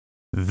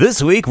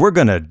This week, we're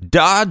gonna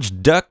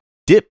dodge, duck,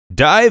 dip,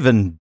 dive,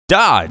 and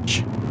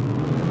dodge.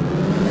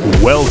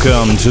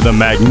 Welcome to the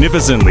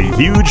Magnificently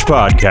Huge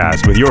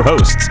Podcast with your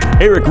hosts,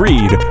 Eric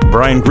Reed,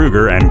 Brian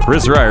Kruger, and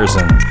Chris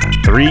Ryerson.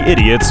 Three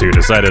idiots who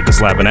decided to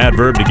slap an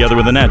adverb together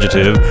with an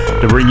adjective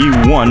to bring you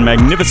one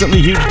magnificently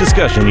huge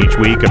discussion each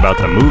week about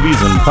the movies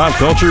and pop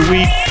culture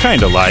we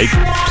kinda like,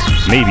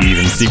 maybe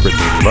even secretly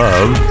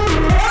love,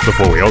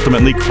 before we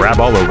ultimately crap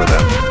all over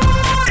them.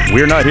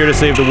 We're not here to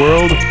save the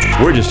world,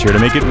 we're just here to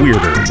make it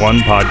weirder, one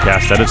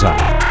podcast at a time.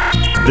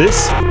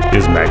 This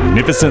is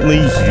Magnificently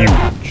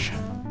Huge.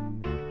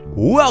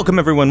 Welcome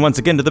everyone once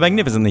again to the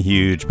Magnificently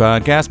Huge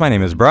Podcast. My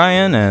name is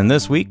Brian, and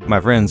this week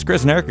my friends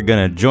Chris and Eric are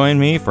going to join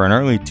me for an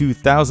early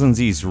 2000s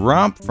East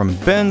romp from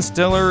Ben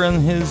Stiller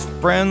and his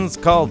friends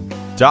called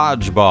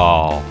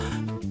Dodgeball.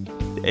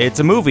 It's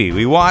a movie,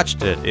 we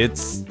watched it,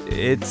 it's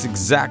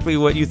exactly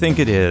what you think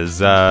it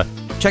is.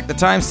 Check the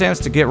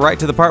timestamps to get right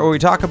to the part where we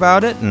talk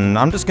about it, and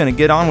I'm just going to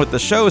get on with the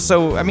show.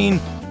 So, I mean,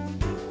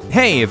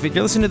 hey, if you're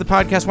listening to the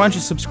podcast, why don't you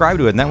subscribe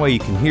to it, and that way you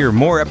can hear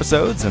more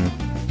episodes, and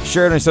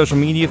share it on your social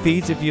media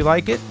feeds if you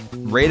like it,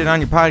 rate it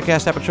on your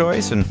podcast app of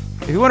choice, and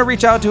if you want to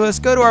reach out to us,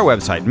 go to our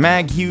website,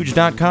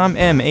 maghuge.com,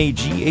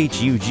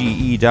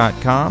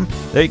 maghuge.com.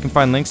 There you can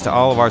find links to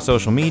all of our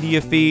social media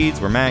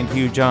feeds. We're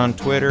maghuge on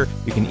Twitter.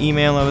 You can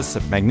email us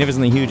at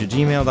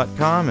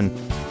magnificentlyhuge@gmail.com and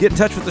get in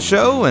touch with the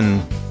show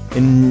and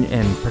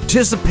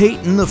participate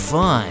in the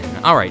fun.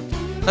 All right,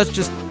 let's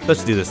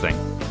do this thing.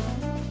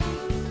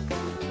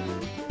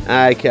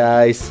 Hi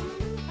guys,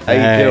 how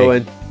you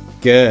doing?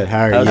 Good.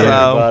 How are How's you?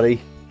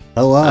 everybody?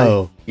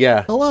 Hello.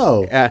 Yeah.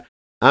 Hello.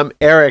 I'm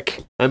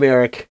Eric.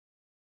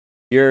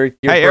 You're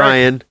Hi,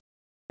 Brian. Eric.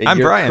 And I'm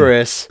you're Brian.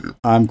 Chris.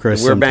 I'm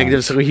Chris. We're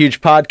Magnificently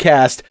Huge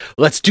Podcast.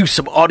 Let's do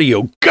some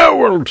audio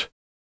gold.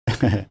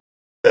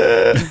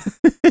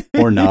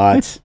 Or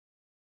not.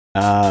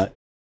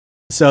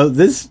 So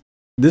this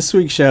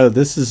week's show,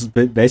 this has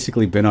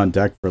basically been on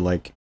deck for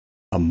like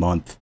a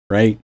month,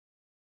 right?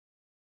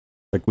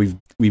 Like we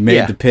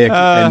made the pick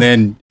and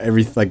then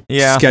everything,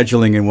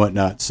 scheduling and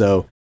whatnot.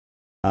 So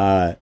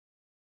I'm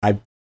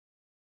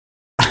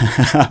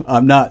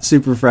not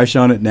super fresh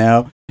on it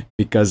now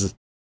because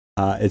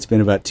it's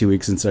been about 2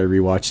 weeks since I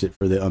rewatched it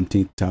for the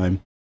umpteenth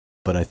time.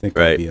 But I think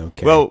I'll be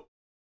okay. Well,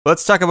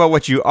 let's talk about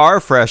what you are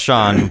fresh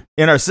on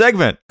in our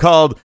segment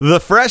called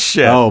The Fresh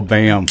Shit. Oh,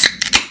 bam.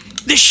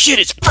 This shit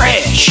is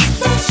fresh.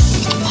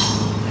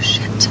 Oh,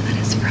 shit, that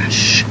is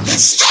fresh.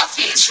 This stuff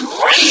is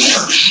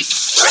really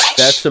fresh.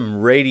 That's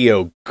some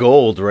radio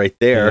gold right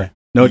there. Yeah.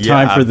 No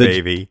time for the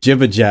baby.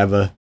 jibba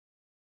jabba.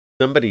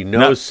 Somebody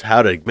knows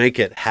how to make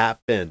it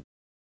happen.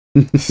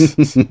 Yeah,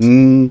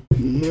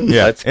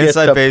 Let's get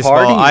Inside the Baseball.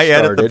 party I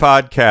edit the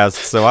started. podcast,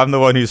 so I'm the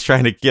one who's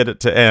trying to get it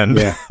to end.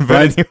 Yeah,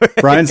 But anyway.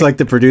 Brian's like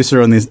the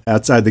producer on these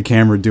outside the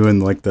camera doing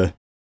like the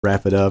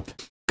wrap it up,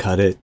 cut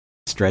it,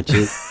 stretch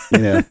it,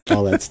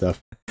 all that stuff.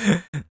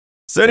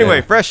 So anyway,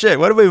 fresh shit.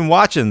 What have we been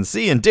watching,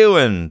 seeing,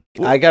 doing?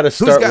 I gotta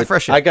start. Who's got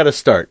fresh shit? I gotta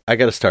start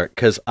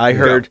because I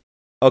heard.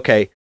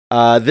 Okay,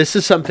 this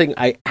is something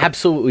I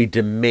absolutely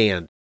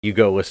demand you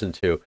go listen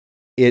to.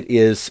 It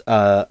is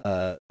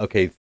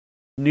okay.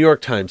 New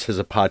York Times has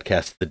a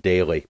podcast, The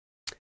Daily,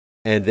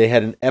 and they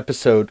had an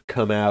episode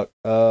come out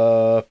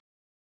a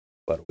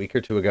week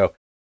or two ago.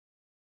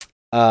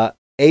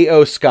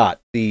 A.O. Scott,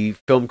 the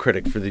film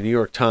critic for the New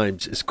York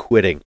Times, is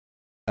quitting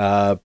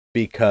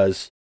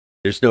because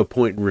there's no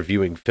point in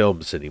reviewing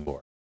films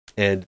anymore.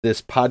 And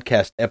this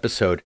podcast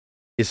episode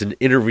is an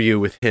interview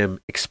with him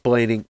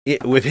explaining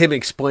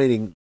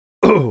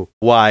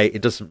why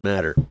it doesn't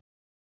matter.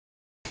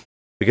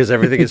 Because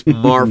everything is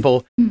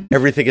Marvel,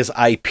 everything is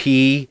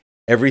IP,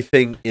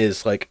 everything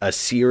is like a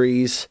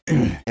series,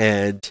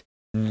 and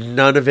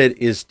none of it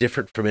is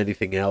different from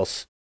anything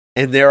else.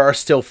 And there are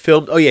still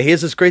films. Oh yeah, he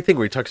has this great thing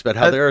where he talks about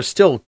how there are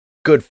still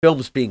good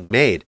films being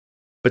made,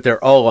 but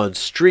they're all on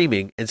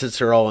streaming. And since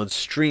they're all on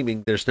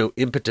streaming, there's no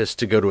impetus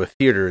to go to a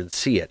theater and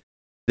see it.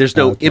 There's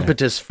no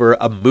impetus for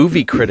a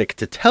movie critic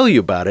to tell you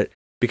about it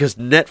because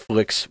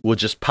Netflix will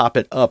just pop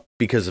it up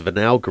because of an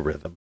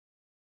algorithm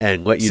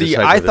and let you See,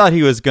 decide. I thought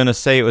he was going to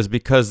say it was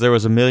because there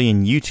was a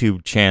million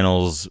YouTube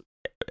channels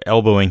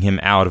elbowing him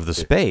out of the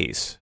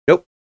space.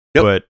 Nope.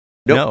 But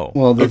no.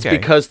 Well, It's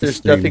because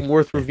there's nothing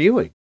worth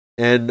reviewing.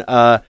 And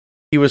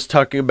he was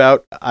talking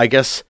about, I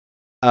guess,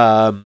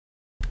 Samuel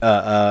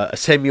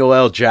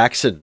L.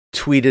 Jackson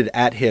tweeted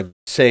at him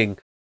saying,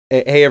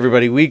 hey,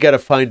 everybody, we got to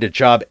find a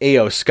job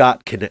A.O.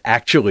 Scott can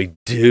actually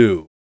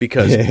do.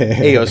 Because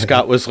A.O.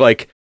 Scott was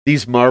like,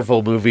 these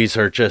Marvel movies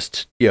are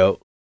just,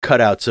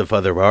 cutouts of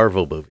other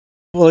Marvel movies.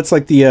 Well, it's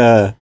like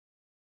the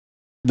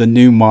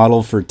new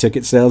model for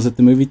ticket sales at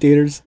the movie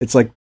theaters. It's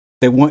like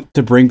they want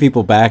to bring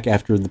people back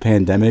after the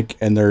pandemic,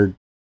 and their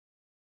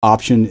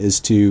option is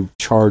to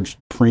charge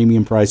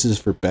premium prices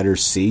for better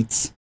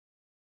seats.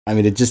 I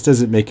mean, it just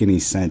doesn't make any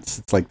sense.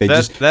 It's like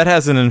that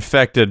hasn't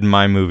infected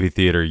my movie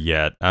theater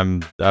yet.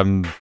 I'm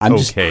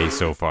okay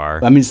so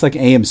far. I mean, it's like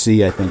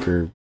AMC, I think,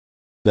 or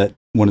that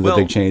one of the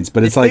big chains.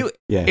 But it's like,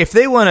 if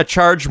they want to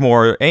charge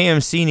more,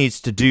 AMC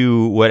needs to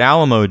do what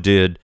Alamo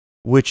did,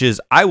 which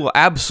is I will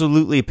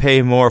absolutely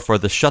pay more for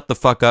the shut the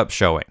fuck up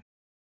showing.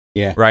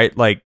 Yeah. Right?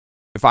 Like,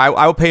 if I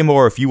will pay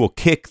more if you will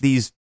kick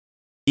these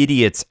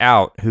idiots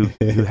out who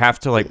have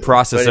to like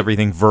process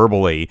everything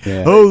verbally.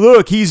 Yeah. Oh,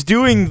 look, he's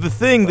doing the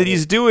thing that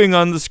he's doing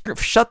on the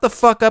script. Shut the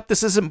fuck up.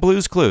 This isn't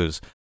Blue's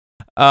Clues.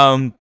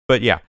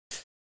 But yeah.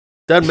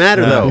 Doesn't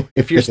matter though.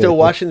 If you're still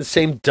watching the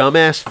same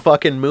dumbass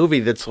fucking movie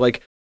that's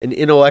like an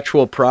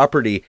intellectual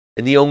property,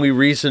 and the only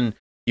reason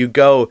you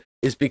go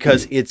is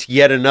because it's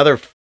yet another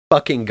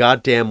fucking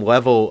goddamn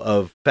level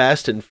of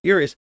Fast and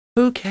Furious,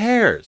 who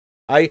cares?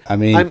 I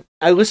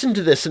listen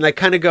to this and I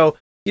kind of go,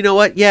 you know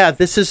what? Yeah,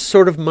 this is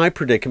sort of my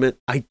predicament.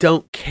 I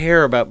don't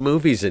care about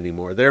movies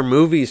anymore. There are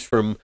movies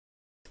from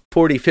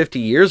 40, 50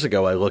 years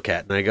ago I look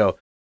at and I go,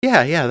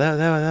 yeah,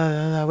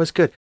 that was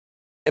good.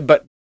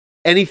 But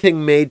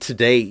anything made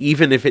today,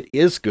 even if it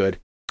is good,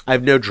 I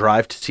have no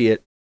drive to see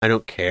it. I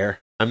don't care.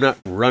 I'm not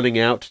running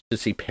out to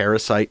see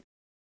Parasite.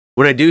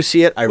 When I do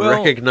see it, I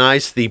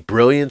recognize the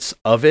brilliance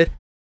of it,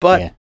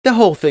 but the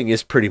whole thing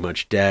is pretty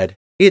much dead.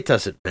 It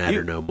doesn't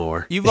matter no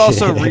more. You've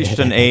also reached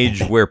an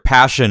age where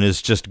passion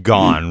is just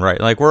gone,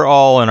 right? Like, we're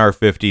all in our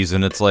 50s,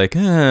 and it's like,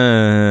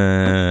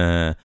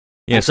 so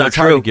it's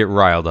hard to get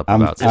riled up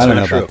about something. I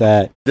don't know about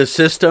that. The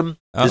system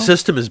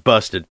is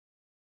busted.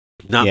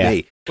 Not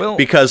me. Well,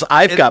 because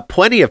I've got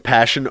plenty of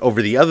passion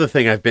over the other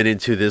thing I've been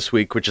into this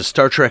week, which is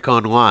Star Trek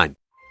Online.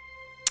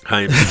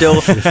 I am still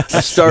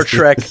a Star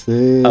Trek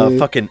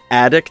fucking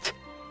addict,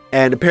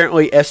 and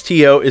apparently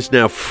STO is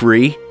now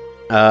free.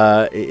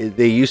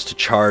 They used to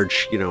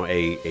charge,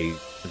 a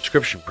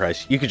subscription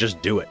price. You could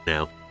just do it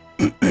now.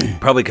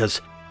 Probably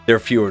because there are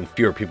fewer and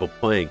fewer people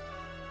playing.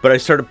 But I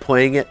started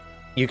playing it.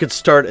 You could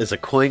start as a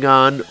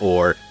Klingon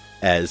or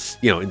as,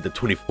 in the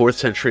 24th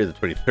century or the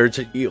 23rd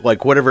century,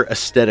 like whatever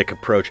aesthetic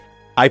approach.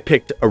 I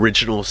picked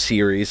original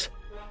series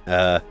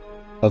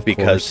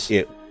because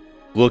it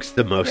looks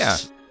the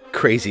most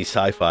crazy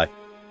sci-fi.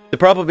 The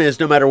problem is,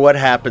 no matter what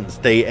happens,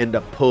 they end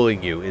up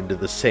pulling you into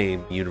the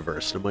same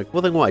universe. And I'm like,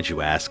 well, then why'd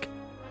you ask?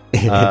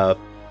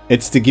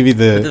 It's to give you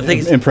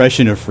the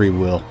impression of free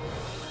will.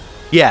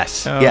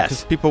 Yes, yes.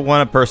 Because people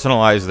want to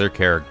personalize their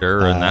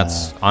character, and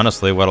that's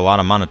honestly what a lot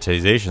of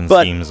monetization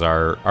schemes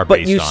are based on.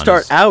 But you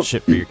start out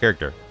shit for your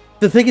character.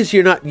 The thing is,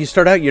 you're not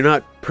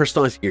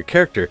personalizing your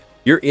character.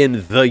 You're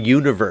in the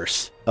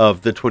universe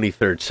of the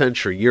 23rd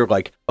century. You're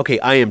like, okay,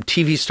 I am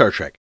TV Star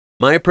Trek.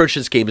 My approach to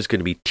this game is going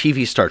to be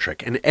TV Star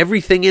Trek, and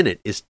everything in it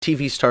is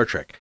TV Star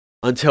Trek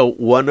until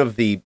one of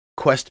the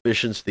quest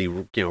missions, the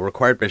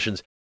required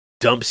missions,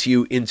 dumps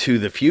you into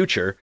the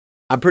future.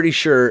 I'm pretty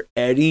sure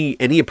any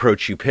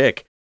approach you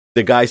pick,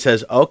 the guy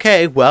says,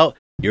 "Okay, well,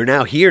 you're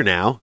now here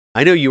now.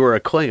 I know you were a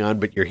Klingon,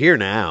 but you're here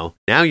now.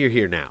 Now you're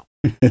here now."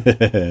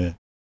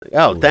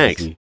 Oh,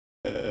 thanks.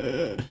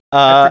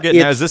 I forget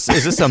now. Is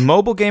this a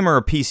mobile game or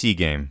a PC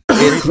game? What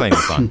are you playing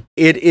this on?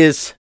 It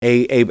is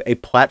a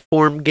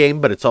platform game,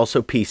 but it's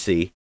also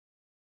PC.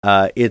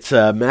 It's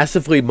a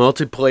massively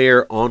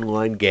multiplayer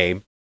online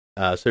game.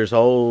 So there's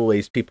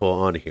always people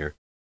on here.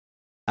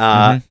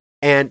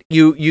 And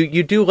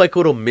you do like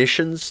little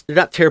missions. They're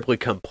not terribly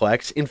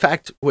complex. In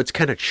fact, what's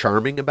kind of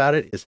charming about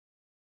it is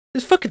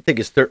this fucking thing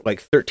is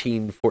like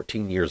 13,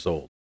 14 years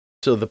old.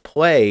 So the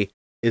play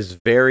is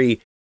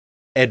very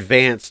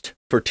advanced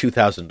for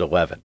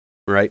 2011,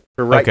 right?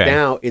 For right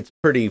now, it's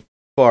pretty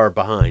far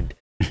behind.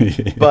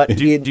 But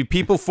do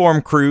people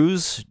form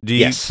crews?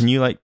 Yes. Can you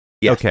like?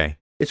 Yes. Okay.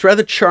 It's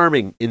rather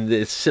charming in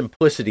the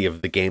simplicity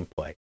of the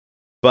gameplay.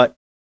 But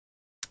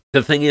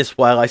the thing is,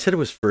 while I said it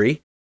was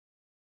free,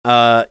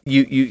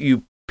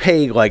 you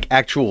pay like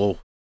actual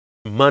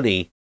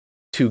money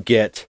to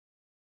get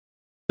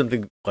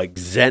something like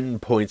Zen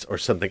points or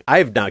something. I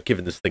have not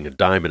given this thing a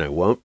dime, and I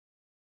won't.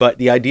 But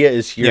the idea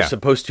is you're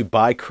supposed to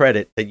buy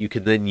credit that you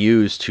can then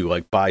use to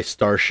like buy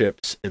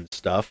starships and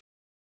stuff.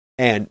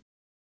 And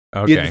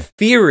in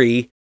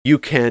theory, you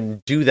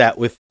can do that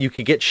you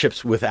can get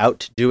ships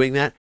without doing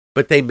that.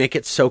 But they make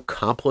it so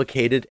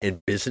complicated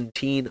and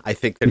Byzantine. I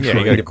think they're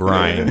trying to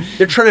grind.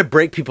 They're trying to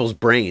break people's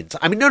brains.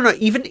 I mean, no.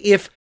 Even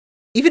if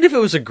it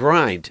was a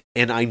grind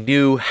and I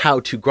knew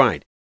how to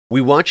grind,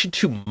 we want you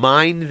to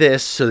mine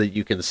this so that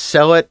you can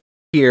sell it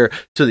here,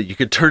 so that you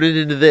can turn it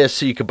into this,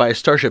 so you can buy a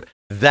starship.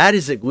 That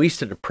is at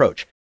least an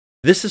approach.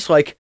 This is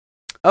like,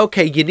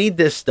 okay, you need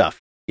this stuff.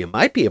 You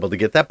might be able to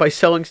get that by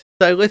selling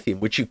dilithium,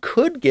 which you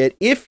could get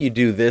if you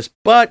do this,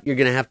 but you're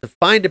going to have to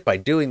find it by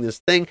doing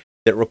this thing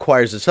that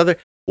requires this other.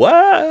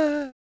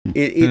 What?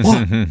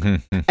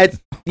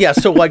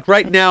 So like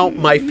right now,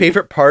 my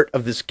favorite part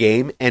of this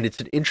game, and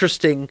it's an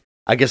interesting,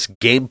 I guess,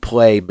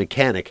 gameplay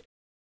mechanic,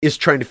 is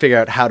trying to figure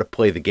out how to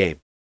play the game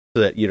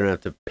so that you don't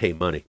have to pay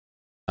money.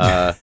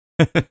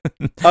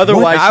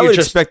 Otherwise, I would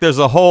expect there's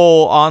a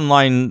whole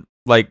online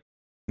like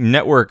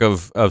network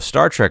of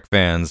Star Trek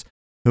fans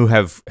who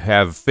have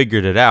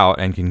figured it out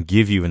and can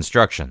give you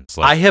instructions.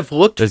 Like, I have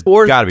looked there's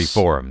for got to be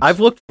forums. I've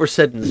looked for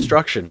said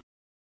instruction,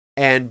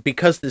 and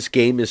because this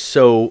game is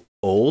so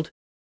old,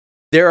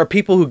 there are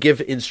people who give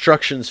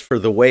instructions for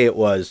the way it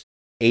was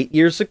 8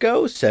 years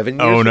ago, 7 years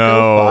no.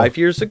 ago, 5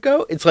 years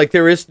ago. It's like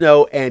there is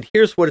no, and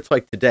here's what it's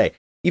like today.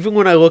 Even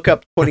when I look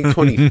up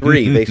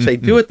 2023, they say,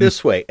 do it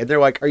this way. And they're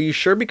like, are you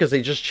sure? Because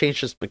they just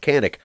changed this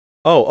mechanic.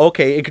 Oh,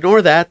 okay,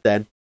 ignore that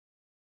then.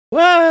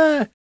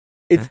 What?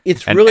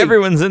 It's and really...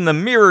 everyone's in the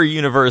mirror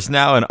universe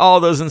now, and all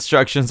those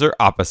instructions are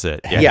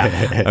opposite.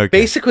 Yeah. Okay.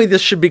 Basically,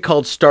 this should be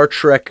called Star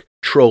Trek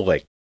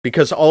trolling.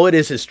 Because all it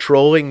is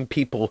trolling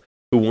people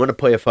who want to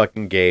play a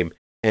fucking game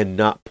and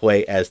not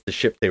play as the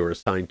ship they were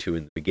assigned to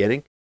in the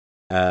beginning.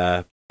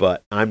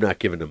 But I'm not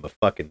giving them a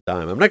fucking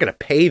dime. I'm not going to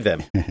pay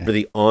them for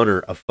the honor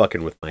of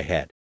fucking with my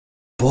head.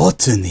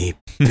 Botany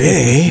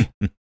Bay?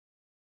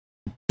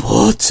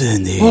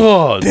 Botany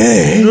Oh,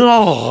 Bay?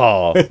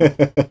 no.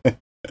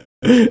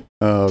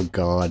 Oh,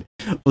 God.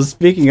 Well,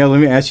 speaking of, let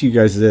me ask you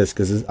guys this,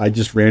 because I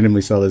just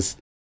randomly saw this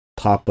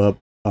pop up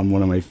on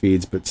one of my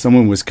feeds, but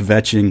someone was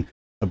kvetching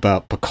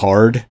about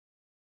Picard,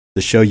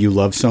 the show you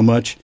love so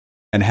much,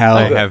 and how...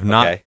 I have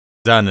not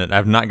done it.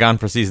 I've not gone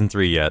for season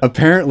 3 yet.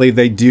 Apparently,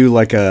 they do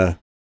like an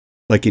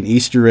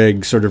Easter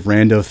egg sort of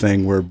rando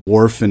thing where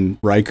Worf and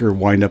Riker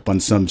wind up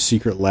on some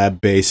secret lab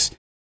base,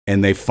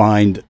 and they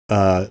find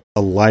a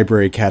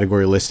library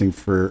category listing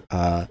for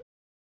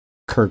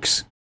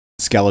Kirk's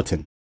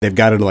skeleton. They've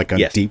got it like on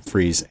deep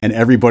freeze, and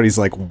everybody's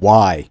like,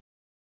 "Why?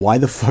 Why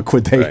the fuck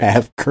would they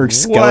have Kirk's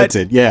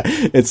skeleton?" Yeah,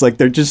 it's like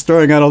they're just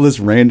throwing out all this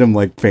random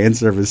like fan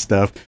service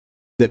stuff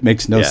that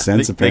makes no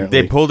sense.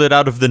 Apparently, they pulled it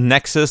out of the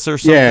Nexus or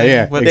something.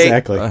 Yeah,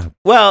 exactly.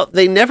 Well,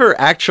 they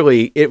never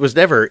actually. It was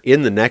never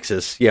in the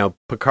Nexus. You know,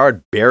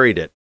 Picard buried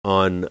it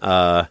on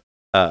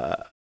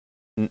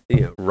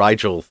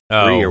Rigel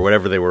 3 or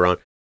whatever they were on.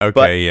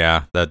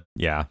 Okay, but,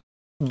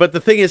 But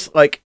the thing is,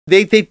 like,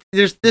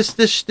 there's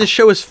this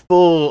show is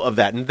full of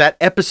that, and that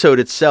episode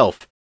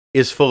itself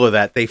is full of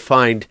that. They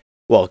find,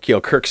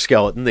 Kirk's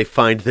skeleton. They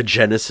find the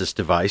Genesis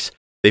device.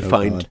 They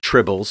find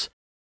tribbles.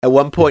 At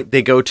one point,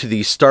 they go to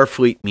the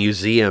Starfleet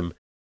Museum,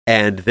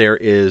 and there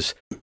is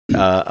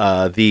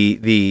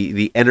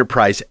the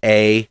Enterprise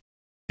A,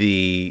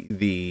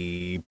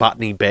 the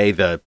Botany Bay,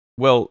 the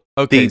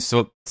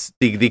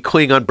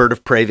Klingon bird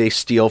of prey they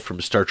steal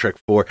from Star Trek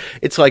 4.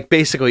 It's like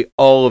basically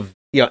all of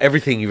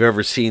everything you've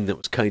ever seen that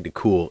was kind of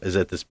cool is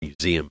at this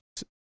museum.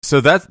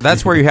 So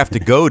that's where you have to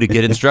go to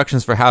get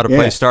instructions for how to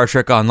play Star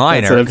Trek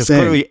Online, Eric, because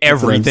clearly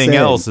everything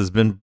else has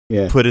been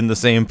put in the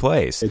same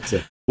place.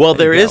 Well,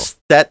 there is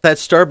that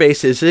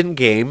starbase is in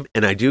game,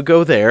 and I do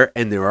go there,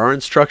 and there are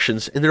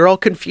instructions, and they're all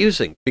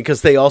confusing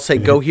because they all say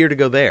go here to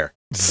go there.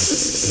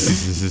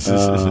 It's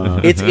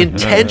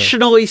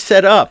intentionally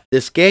set up,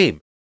 this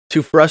game,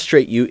 to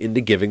frustrate you into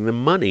giving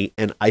them money,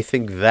 and I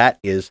think that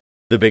is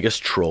the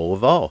biggest troll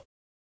of all.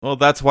 Well,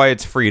 that's why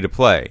it's free to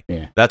play.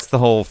 Yeah. That's the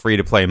whole free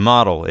to play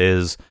model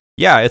is,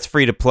 it's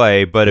free to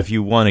play, but if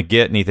you want to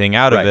get anything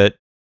out of it,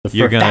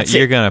 you're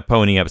gonna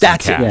pony up some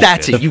cash.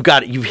 That's it. You've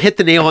got it. You've hit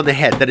the nail on the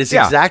head. That is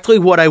exactly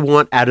what I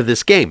want out of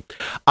this game.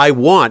 I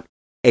want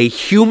a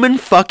human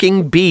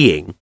fucking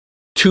being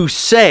to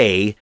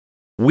say,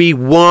 "We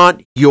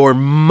want your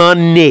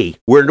money.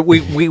 We're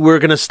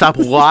going to stop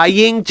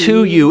lying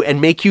to you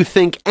and make you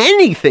think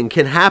anything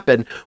can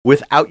happen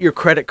without your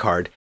credit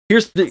card.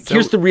 Here's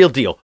the real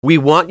deal. We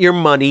want your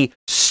money,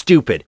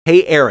 stupid.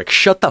 Hey, Eric,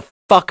 shut the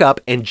fuck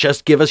up and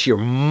just give us your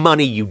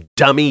money, you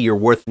dummy. You're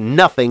worth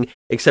nothing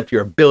except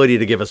your ability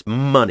to give us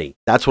money."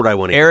 That's what I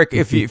want to hear. Eric,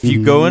 if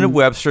you go into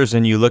Webster's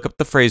and you look up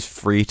the phrase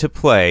free to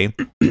play,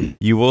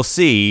 you will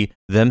see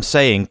them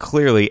saying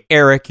clearly,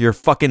 "Eric, you're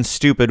fucking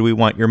stupid. We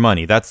want your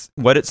money." That's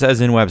what it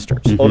says in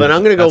Webster's. Well, then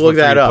I'm going to go look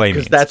that up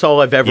because that's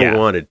all I've ever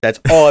wanted. That's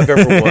all I've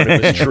ever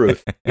wanted was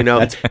truth.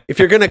 If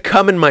you're going to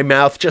come in my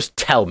mouth, just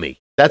tell me.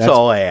 That's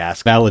all I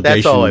ask. Validation.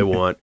 That's all I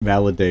want.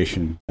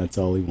 Validation. That's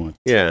all he wants.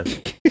 Yeah.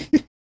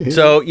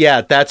 So,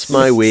 that's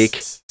my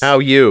week. How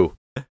you?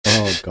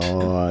 Oh,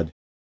 God.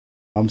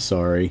 I'm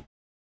sorry.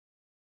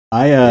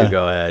 You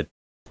go ahead.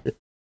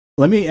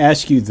 Let me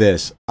ask you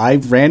this. I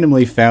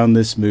randomly found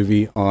this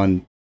movie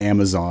on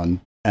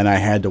Amazon, and I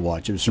had to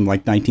watch it. It was from,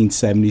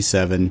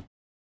 1977.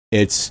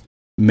 Its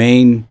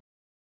main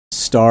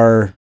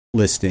star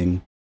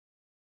listing.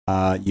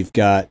 You've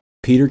got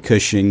Peter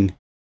Cushing,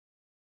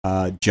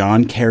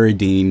 John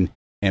Carradine,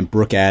 and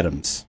Brooke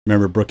Adams.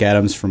 Remember Brooke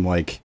Adams from,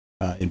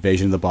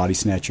 Invasion of the Body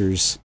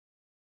Snatchers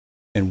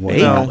and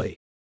whatnot.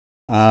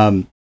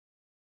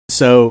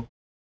 So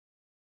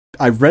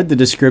I read the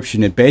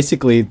description, and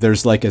basically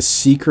there's a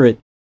secret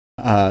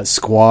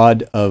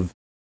squad of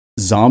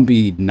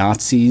zombie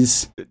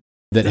Nazis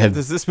that have...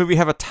 Does this movie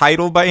have a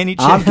title by any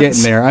chance?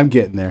 I'm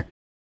getting there.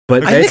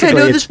 But I think I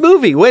know this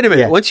movie. Wait a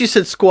minute. Once you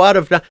said squad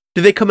of...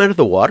 Do they come out of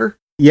the water?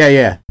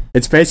 Yeah.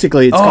 It's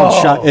basically... It's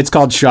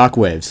called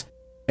Shockwaves.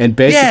 And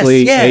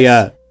basically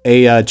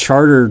a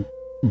charter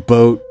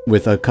boat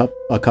with a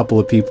couple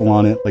of people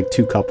on it,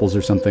 2 couples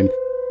or something,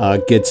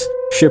 gets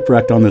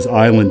shipwrecked on this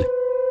island,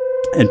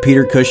 and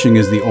Peter Cushing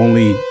is the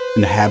only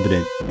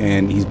inhabitant,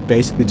 and he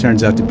basically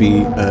turns out to be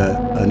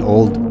an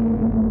old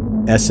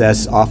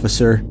SS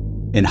officer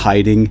in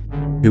hiding,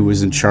 who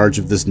was in charge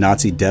of this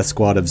Nazi death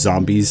squad of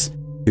zombies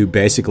who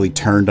basically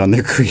turned on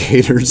their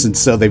creators, and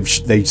so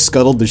they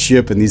scuttled the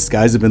ship, and these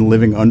guys have been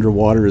living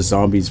underwater as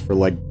zombies for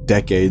like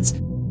decades,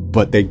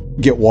 but they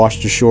get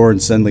washed ashore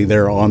and suddenly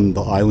they're on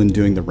the island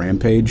doing the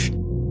rampage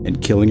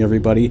and killing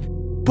everybody.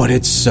 But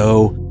it's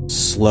so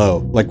slow.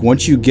 Like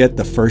once you get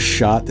the first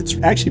shot that's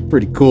actually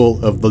pretty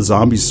cool of the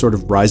zombies sort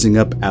of rising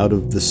up out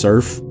of the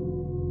surf,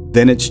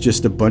 then it's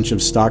just a bunch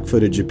of stock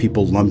footage of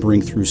people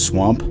lumbering through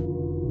swamp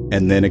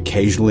and then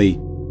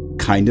occasionally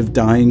kind of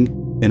dying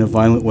in a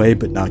violent way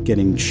but not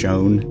getting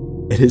shown.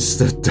 It is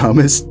the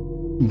dumbest,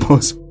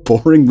 most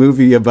boring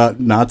movie about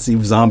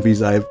Nazi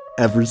zombies I've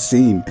ever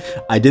seen.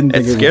 I didn't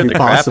think it scared would be the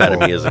possible. crap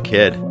out of me as a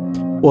kid.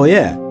 Well,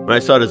 yeah. When I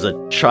saw it as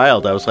a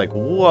child, I was like,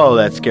 whoa,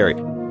 that's scary.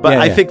 But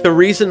Yeah, I yeah. think the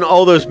reason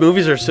all those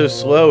movies are so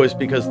slow is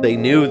because they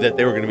knew that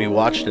they were going to be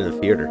watched in a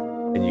theater.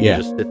 And you Yeah.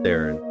 can just sit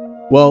there and...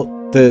 Well,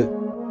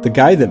 the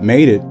guy that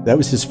made it, that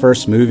was his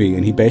first movie,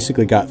 and he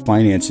basically got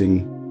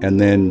financing, and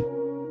then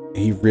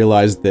he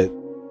realized that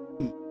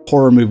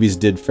horror movies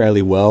did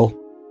fairly well,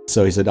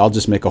 so he said, I'll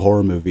just make a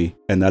horror movie,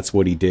 and that's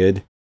what he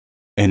did.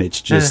 And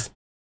it's just,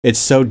 it's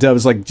so dumb.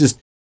 It's like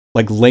just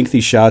like lengthy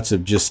shots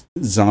of just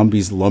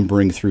zombies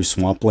lumbering through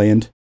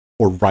swampland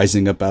or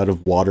rising up out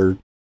of water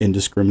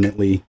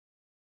indiscriminately.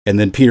 And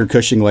then Peter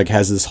Cushing like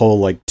has this whole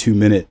like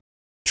 2-minute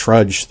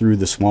trudge through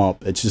the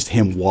swamp. It's just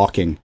him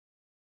walking,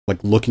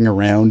 like looking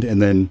around and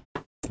then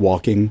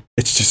walking.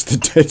 It's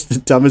just it's the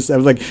dumbest. I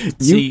was like,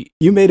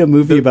 you made a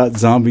movie about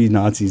zombie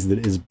Nazis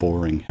that is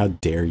boring. How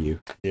dare you?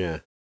 Yeah.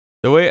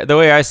 The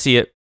way I see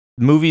it,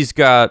 movies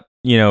got,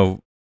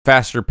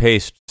 faster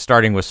paced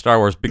starting with Star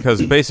Wars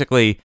because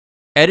basically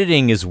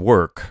editing is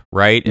work,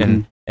 right?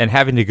 Mhm. And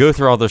having to go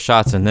through all those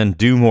shots and then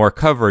do more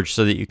coverage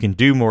so that you can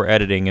do more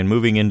editing and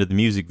moving into the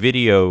music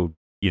video,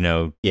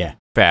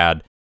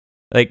 fad.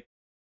 Like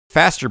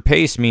faster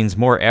pace means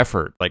more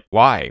effort. Like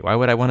why? Why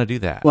would I want to do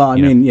that? Well, I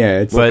mean,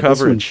 yeah, it's More this one-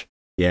 coverage.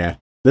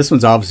 this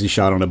one's obviously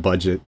shot on a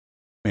budget,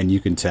 and you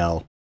can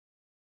tell.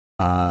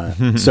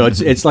 So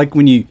it's like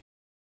when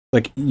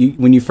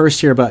you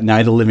first hear about Night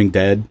of the Living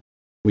Dead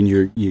when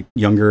you're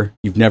younger,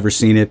 you've never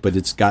seen it, but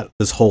it's got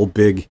this whole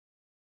big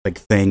like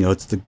thing. Oh,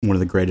 it's one of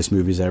the greatest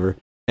movies ever,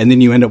 and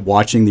then you end up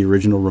watching the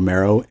original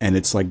Romero, and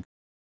it's like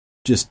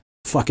just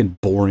fucking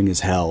boring as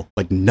hell.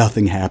 Like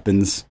nothing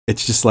happens.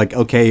 It's just like,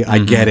 okay, I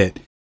get it,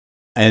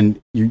 and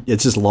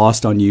it's just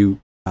lost on you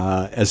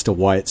as to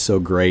why it's so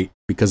great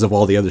because of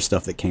all the other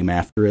stuff that came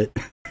after it.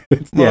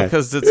 Well,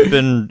 because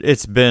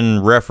it's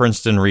been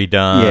referenced and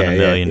redone a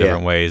million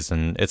different ways,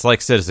 and it's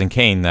like Citizen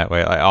Kane that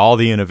way. Like all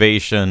the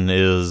innovation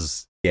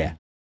is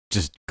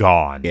just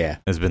gone. Yeah,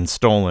 has been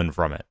stolen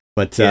from it.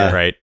 But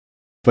right.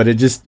 But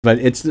it's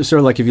sort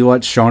of like if you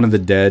watch Shaun of the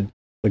Dead,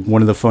 like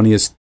one of the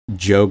funniest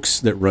jokes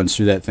that runs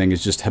through that thing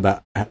is just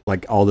about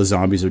like all the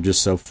zombies are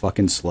just so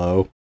fucking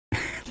slow,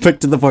 like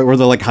to the point where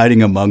they're like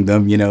hiding among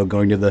them,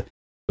 going to the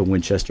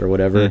Winchester or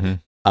whatever.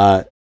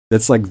 Mm-hmm.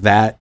 That's like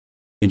that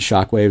in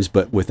Shockwaves,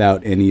 but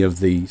without any of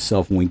the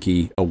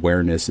self-winky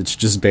awareness. It's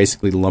just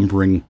basically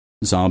lumbering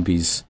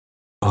zombies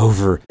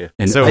over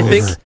and So over.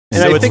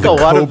 I think a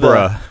lot of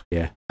Cobra.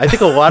 I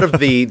think a lot of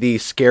the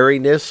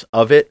scariness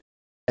of it,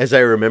 as I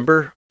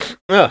remember,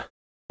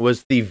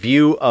 was the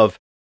view of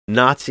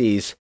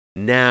Nazis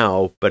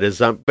now, but it's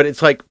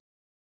like,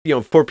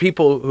 for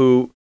people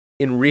who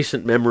in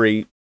recent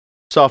memory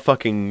saw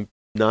fucking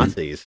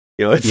Nazis,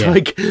 it's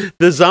like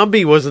the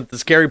zombie wasn't the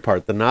scary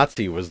part, the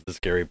Nazi was the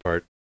scary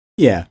part.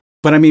 Yeah,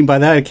 but I mean, by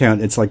that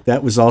account, it's like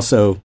that was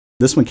also,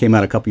 this one came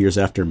out a couple years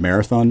after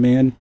Marathon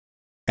Man,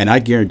 and I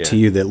guarantee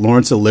you that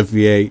Laurence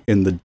Olivier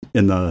in the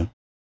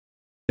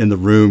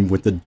room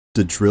with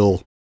the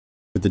drill,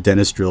 with the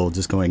dentist drill,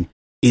 just going,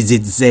 "Is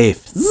it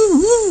safe?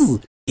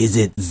 Is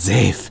it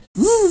safe?"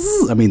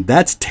 I mean,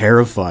 that's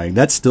terrifying.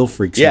 That still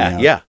freaks me out.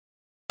 Yeah,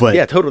 but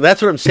yeah, totally.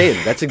 That's what I'm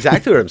saying. That's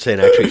exactly what I'm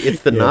saying. Actually,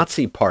 it's the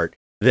Nazi part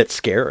that's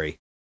scary.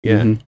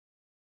 Yeah. Mhm.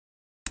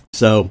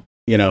 So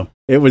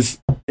it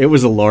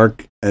was a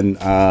lark, and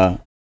I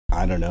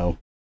don't know.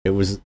 It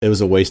was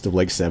a waste of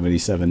like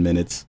 77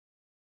 minutes.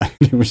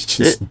 It was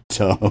just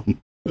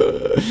dumb.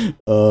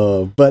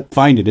 But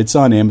find it. It's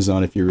on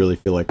Amazon if you really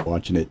feel like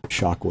watching it.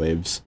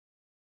 Shockwaves.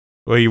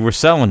 Well, you were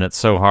selling it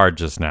so hard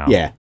just now.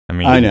 Yeah, I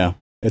mean, I know.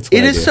 It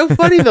is so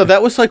funny though.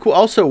 That was like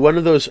also one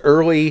of those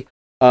early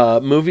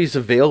movies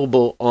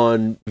available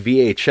on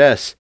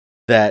VHS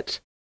that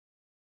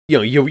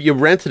you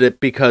rented it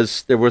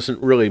because there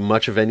wasn't really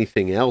much of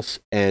anything else,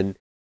 and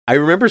I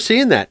remember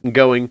seeing that and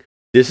going,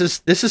 "This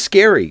is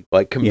scary,"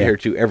 like compared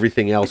to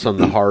everything else on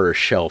the horror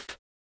shelf.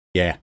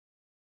 Yeah,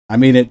 I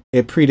mean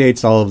it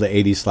predates all of the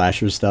 80s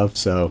slasher stuff,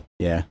 so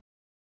yeah,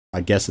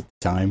 I guess at the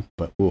time,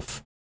 but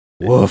woof.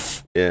 Yeah.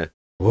 Woof.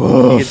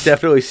 You can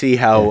definitely see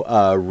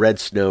how Red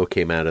Snow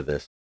came out of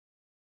this.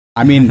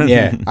 I mean,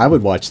 yeah, I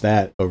would watch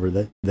that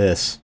over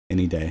this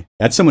any day.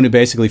 That's someone who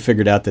basically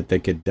figured out that they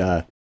could,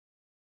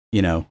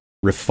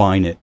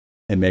 refine it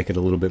and make it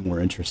a little bit more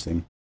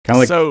interesting.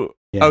 Kind of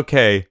like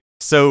okay.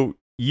 So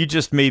you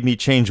just made me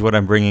change what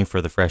I'm bringing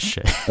for the fresh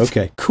shit.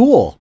 Okay,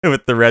 cool.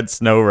 With the red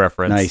snow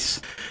reference.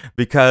 Nice.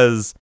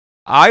 Because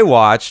I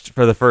watched,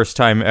 for the first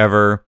time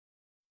ever,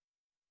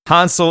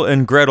 Hansel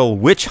and Gretl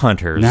Witch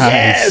Hunters.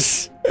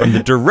 Nice. From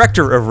the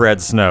director of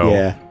Red Snow.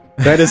 Yeah.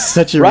 That is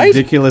such a Right?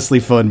 ridiculously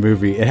fun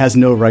movie. It has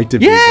no right to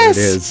be, Yes!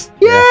 but it is.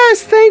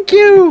 Yes, thank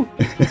you.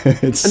 Yeah.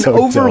 It's An so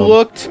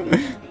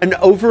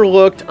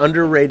overlooked,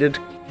 underrated,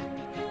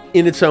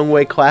 in its own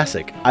way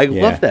classic. I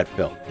Yeah. love that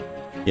film.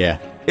 dumb. Yeah.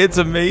 It's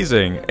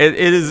amazing. It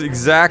is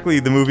exactly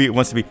the movie it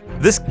wants to be.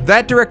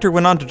 That director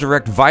went on to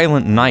direct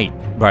Violent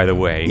Night, by the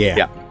way.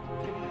 Yeah.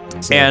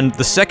 So- And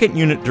the second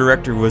unit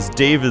director was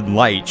David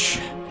Leitch,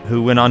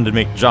 who went on to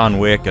make John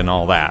Wick and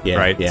all that, Yeah,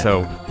 right? yeah.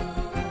 So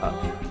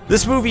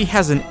this movie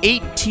has an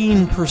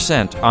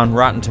 18% on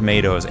Rotten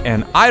Tomatoes,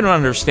 and I don't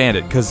understand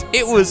it because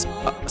it was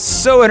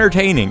so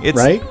entertaining. It's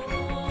right?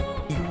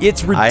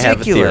 It's I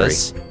have a theory.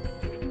 ridiculous,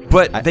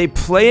 but they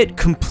play it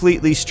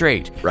completely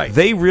straight. Right.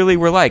 They really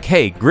were like,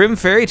 hey, Grim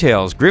Fairy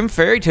Tales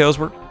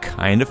were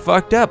kind of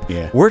fucked up.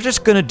 Yeah. We're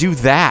just going to do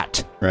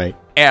that. Right.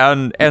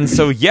 And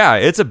so, yeah,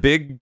 it's a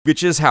big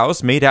witch's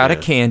house made out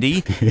of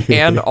candy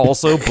and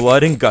also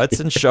blood and guts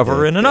and shove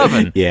her in an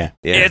oven. Yeah.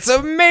 It's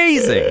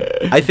amazing.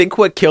 I think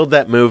what killed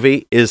that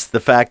movie is the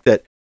fact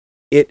that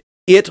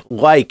it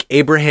like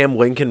Abraham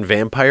Lincoln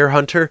Vampire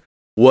Hunter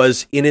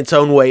was in its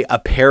own way a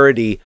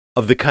parody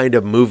of the kind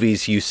of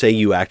movies you say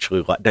you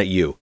actually like, not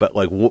you, but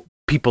like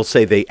people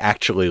say they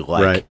actually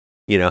like. Right.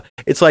 You know,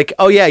 it's like,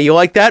 oh yeah, you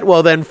like that?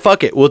 Well then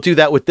fuck it, we'll do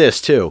that with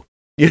this too.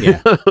 You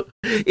Yeah.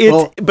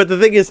 know? But the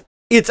thing is,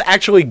 it's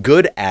actually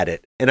good at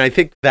it. And I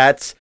think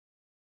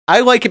I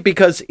like it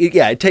because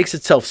it takes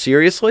itself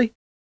seriously,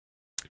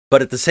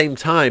 but at the same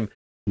time,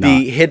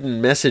 the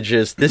hidden message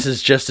is this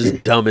is just as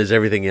dumb as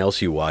everything else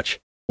you watch.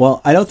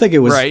 Well, I don't think it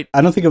was. Right.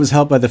 I don't think it was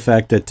helped by the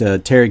fact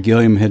that Terry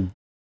Gilliam had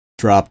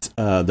dropped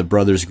the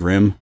Brothers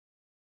Grimm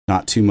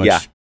not too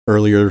much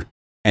earlier,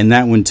 and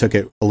that one took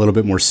it a little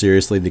bit more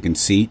seriously. The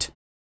conceit,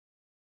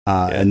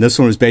 and this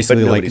one was But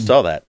basically nobody like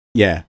saw that.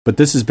 yeah. But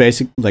this is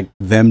basically like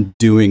them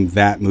doing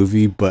that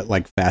movie, but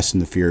like Fast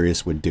and the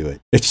Furious would do it.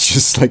 It's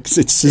just like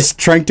it's just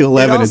trying to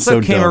 11. It It's so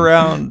also came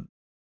dumb.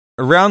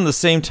 around the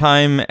same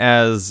time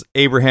as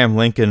Abraham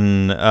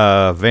Lincoln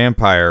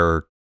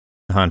Vampire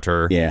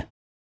Hunter. Yeah.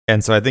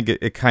 And so I think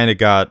it kind of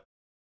got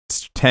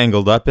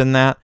tangled up in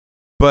that.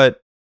 But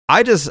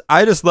I just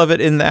love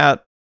it in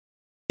that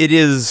it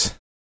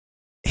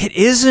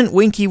isn't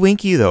winky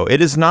winky though.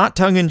 It is not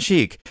tongue in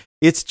cheek.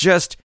 It's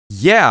just,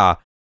 yeah,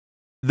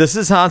 this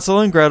is Hansel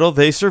and Gretel.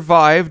 They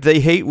survived. They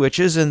hate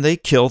witches and they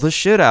kill the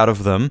shit out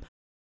of them.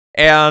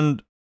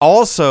 And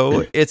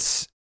also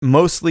it's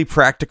mostly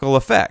practical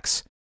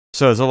effects.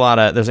 So there's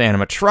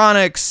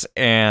animatronics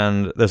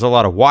and there's a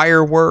lot of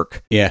wire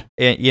work. Yeah.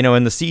 And,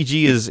 and the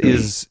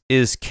CG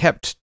is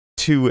kept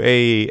to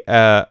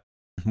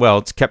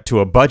it's kept to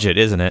a budget,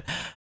 isn't it?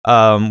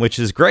 Which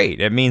is great.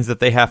 It means that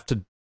they have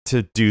to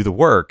do the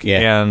work.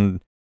 Yeah.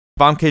 And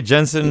Famke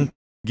Jensen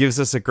gives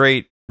us a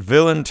great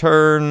villain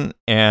turn.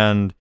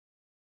 And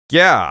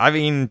yeah, I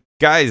mean,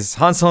 guys,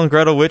 Hansel and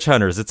Gretel Witch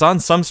Hunters. It's on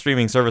some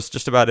streaming service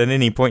just about at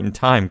any point in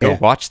time. Go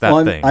watch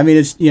that thing. I mean,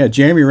 it's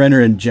Jeremy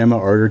Renner and Gemma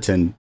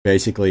Arterton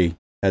basically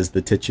as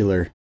the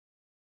titular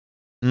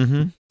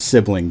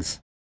siblings,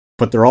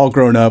 but they're all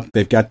grown up.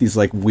 They've got these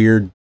like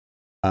weird,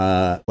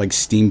 like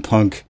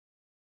steampunk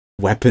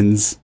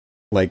weapons,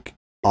 like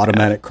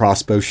automatic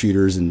crossbow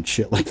shooters and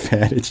shit like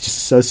that. It's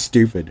just so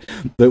stupid.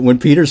 But when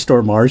Peter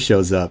Stormare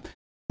shows up,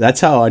 that's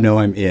how I know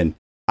I'm in.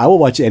 I will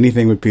watch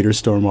anything with Peter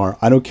Stormare.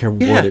 I don't care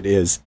what it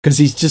is because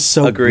he's just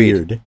so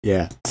weird.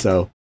 Yeah,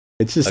 so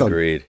it's just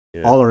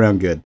all around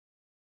good.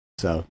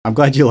 So I'm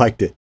glad you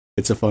liked it.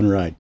 It's a fun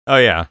ride. Oh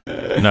yeah,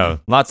 no,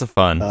 lots of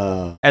fun.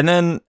 And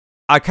then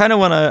I kind of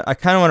want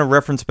to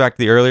reference back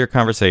the earlier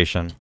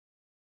conversation.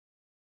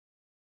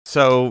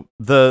 So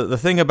the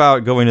thing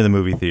about going to the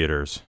movie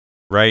theaters,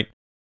 right?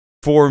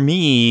 For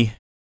me,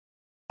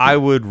 I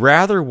would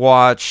rather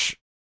watch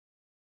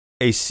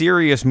a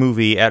serious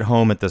movie at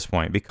home at this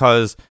point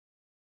because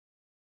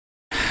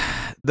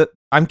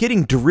I'm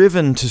getting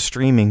driven to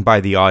streaming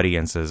by the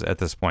audiences at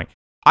this point.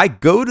 I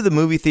go to the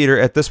movie theater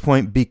at this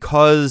point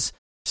because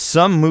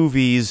some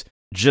movies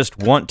just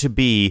want to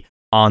be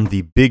on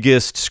the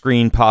biggest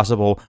screen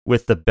possible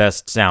with the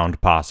best sound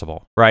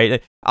possible,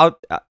 right?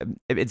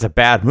 It's a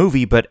bad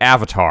movie, but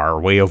Avatar,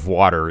 Way of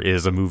Water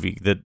is a movie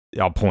that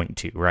I'll point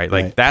to, right?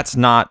 Like that's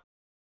not,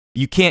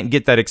 you can't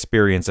get that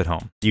experience at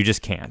home. You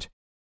just can't.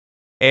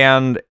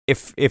 And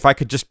if I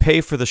could just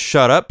pay for the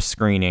shut up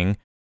screening,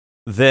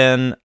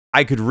 then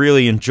I could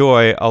really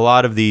enjoy a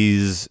lot of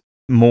these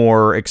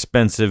more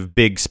expensive,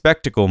 big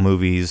spectacle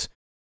movies.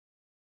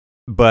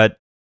 But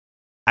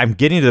I'm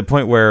getting to the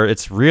point where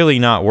it's really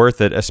not worth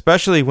it,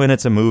 especially when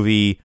it's a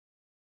movie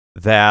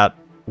that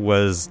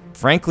was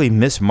frankly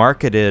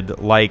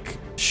mismarketed like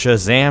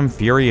Shazam!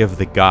 Fury of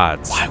the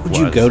Gods. Why would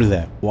you go to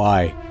that?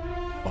 Why?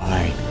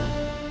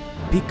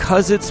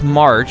 Because it's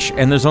March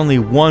and there's only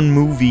one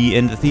movie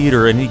in the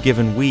theater any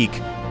given week.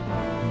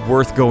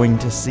 worth going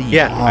to see.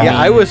 Yeah,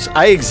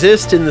 I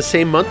exist in the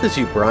same month as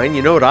you, Brian.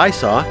 You know what I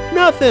saw?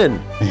 Nothing.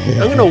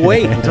 I'm gonna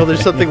wait until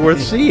there's something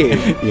worth seeing.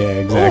 Yeah,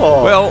 exactly.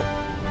 Oh. Well,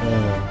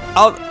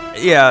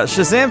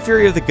 Shazam!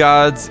 Fury of the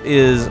Gods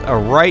is a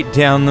right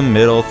down the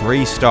middle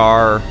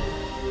 3-star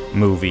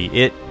movie.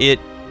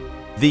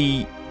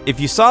 If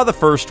you saw the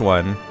first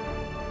one,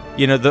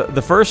 you know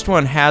the first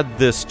one had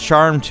this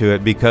charm to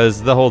it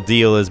because the whole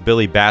deal is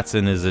Billy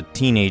Batson is a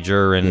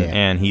teenager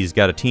and he's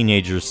got a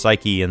teenager's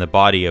psyche in the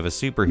body of a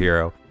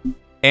superhero,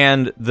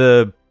 and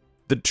the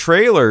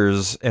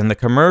trailers and the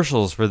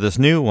commercials for this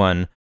new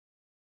one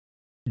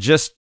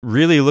just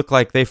really look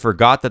like they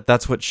forgot that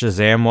that's what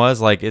Shazam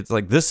was. Like, it's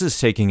like, this is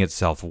taking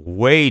itself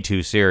way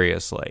too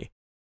seriously.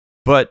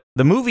 But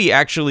the movie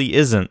actually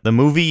isn't. The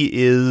movie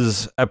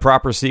is a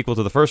proper sequel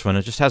to the first one.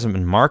 It just hasn't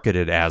been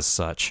marketed as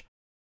such.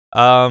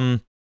 So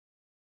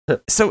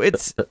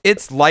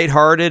it's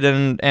lighthearted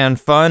and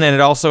fun, and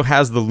it also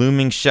has the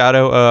looming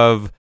shadow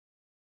of...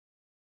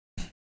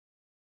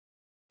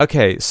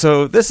 Okay,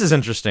 so this is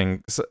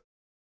interesting. So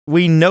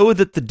we know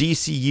that the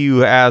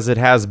DCU, as it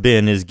has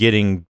been, is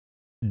getting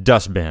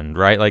dustbin,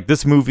 right? Like,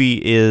 this movie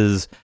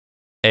is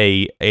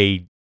a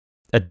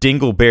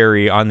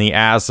dingleberry on the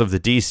ass of the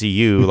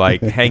DCU,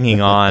 like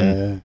hanging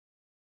on,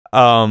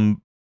 and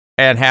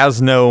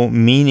has no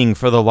meaning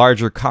for the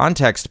larger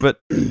context. But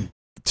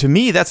to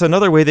me, that's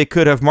another way they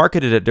could have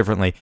marketed it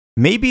differently.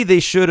 Maybe they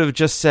should have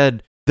just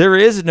said, there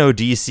is no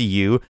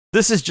DCU.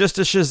 This is just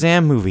a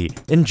Shazam movie.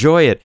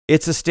 Enjoy it.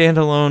 It's a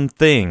standalone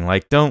thing.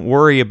 Like, don't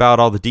worry about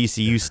all the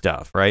DCU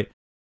stuff, right?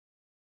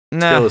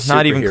 Nah,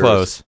 not even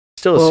close.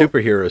 Still a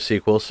superhero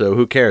sequel, so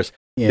who cares?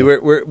 Yeah.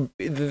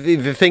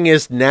 The thing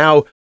is,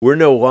 now we're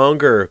no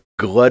longer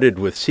glutted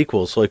with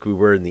sequels like we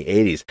were in the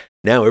 80s.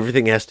 Now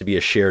everything has to be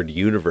a shared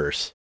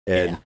universe.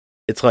 And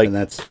it's like,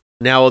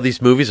 now all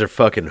these movies are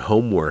fucking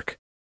homework.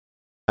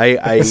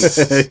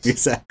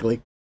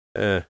 Exactly.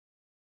 Well,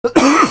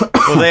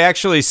 they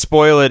actually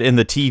spoil it in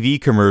the TV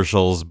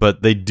commercials,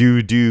 but they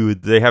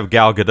they have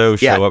Gal Gadot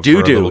show up for a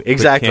little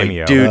quick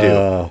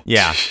cameo.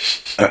 Yeah.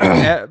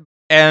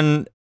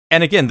 And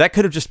again, that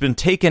could have just been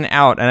taken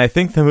out, and I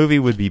think the movie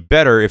would be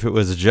better if it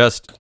was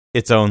just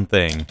its own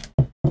thing.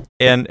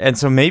 And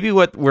so maybe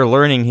what we're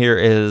learning here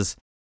is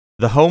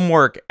the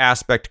homework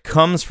aspect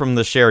comes from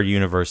the shared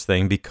universe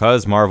thing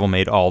because Marvel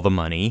made all the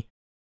money.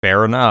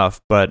 Fair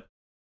enough, but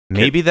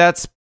maybe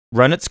that's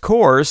run its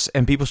course,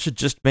 and people should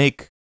just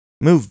make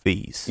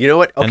movies. You know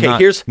what? Okay,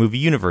 here's movie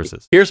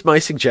universes. Here's my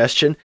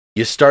suggestion.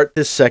 You start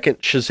this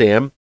second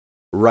Shazam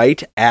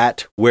right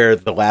at where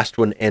the last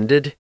one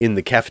ended, in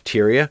the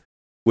cafeteria,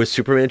 with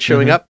Superman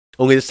showing up.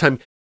 Only this time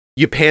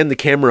you pan the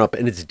camera up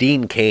and it's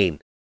Dean Cain.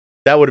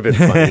 That would have been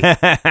funny.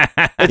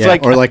 It's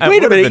wait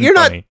a minute,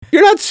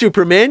 you're not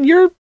Superman.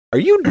 Are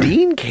you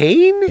Dean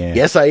Cain? Yeah.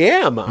 Yes, I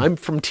am. I'm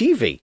from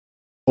TV.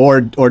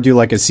 Or do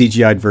like a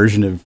CGI'd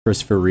version of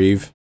Christopher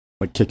Reeve,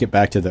 like kick it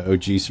back to the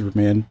OG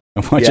Superman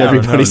and watch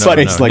everybody's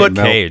face like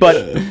Nick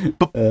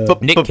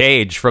melt. Nick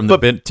Cage from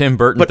the Tim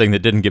Burton thing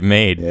that didn't get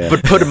made. Yeah.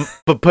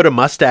 But put a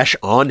mustache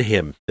on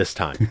him this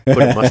time.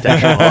 Put a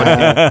mustache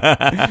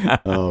on him.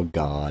 Oh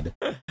God.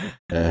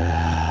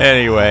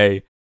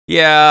 Anyway,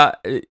 yeah.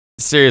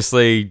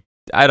 Seriously,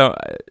 I don't.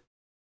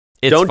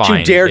 Don't fine.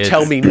 You dare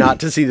tell me not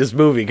to see this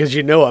movie, because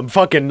you know I'm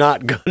fucking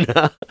not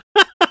gonna.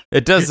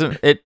 It doesn't.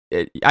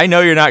 I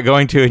know you're not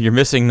going to, and you're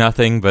missing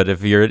nothing. But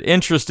if you're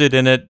interested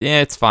in it,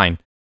 it's fine.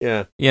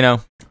 Yeah, you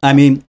know. I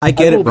mean, I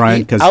get it,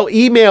 Brian. Because I'll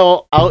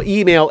email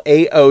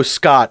A.O.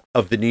 Scott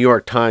of the New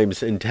York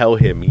Times and tell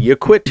him you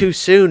quit too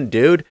soon,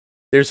 dude.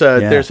 There's a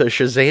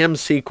Shazam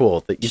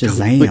sequel that you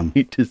don't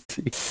need to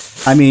see.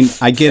 I mean,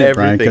 I get it,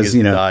 Brian, because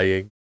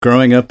dying.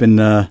 Growing up in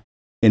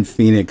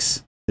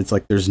Phoenix, it's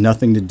like there's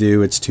nothing to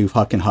do. It's too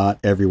fucking hot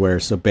everywhere.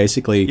 So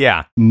basically,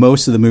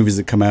 most of the movies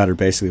that come out are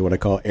basically what I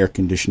call air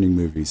conditioning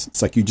movies.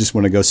 It's like you just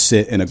want to go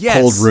sit in a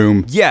cold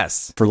room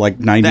for like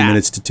 90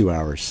 minutes to 2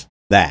 hours.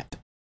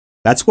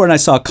 That's when I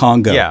saw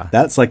Congo. Yeah.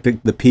 That's like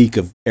the peak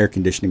of air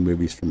conditioning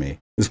movies for me.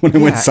 Is when I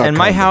went and saw in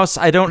my house,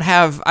 I don't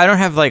have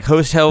like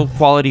hotel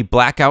quality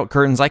blackout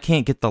curtains. I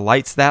can't get the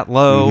lights that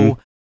low.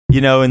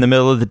 In the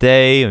middle of the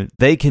day,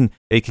 they can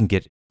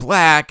get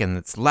black and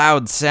it's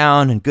loud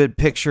sound and good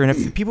picture, and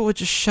if people would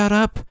just shut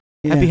up,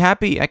 I'd be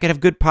happy. I could have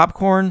good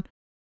popcorn.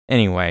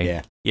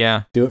 Anyway,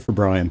 do it for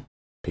Brian,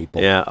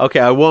 people. Yeah, okay.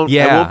 I won't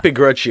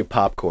begrudge you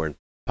popcorn.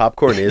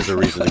 Popcorn is a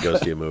reason to go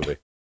see a movie.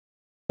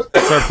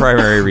 It's our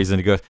primary reason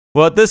to go.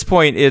 Well, at this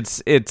point,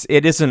 it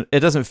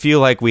doesn't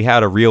feel like we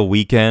had a real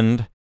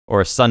weekend,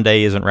 or a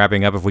Sunday isn't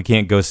wrapping up if we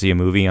can't go see a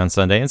movie on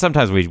Sunday. And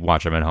sometimes we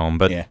watch them at home,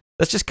 but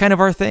that's just kind of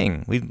our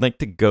thing. We like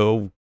to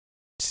go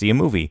see a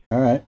movie. All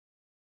right.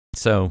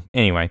 So,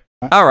 anyway.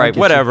 All right,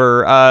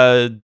 whatever.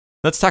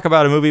 Let's talk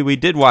about a movie we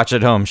did watch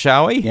at home,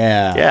 shall we?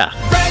 Yeah.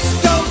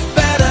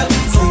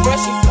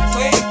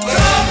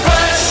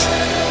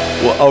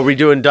 Well, are we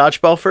doing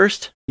Dodgeball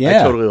first?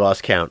 Yeah. I totally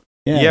lost count.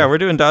 Yeah, we're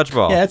doing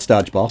Dodgeball. Yeah, it's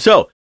Dodgeball.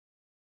 So,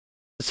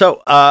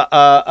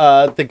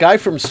 the guy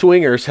from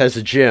Swingers has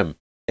a gym,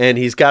 and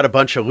he's got a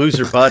bunch of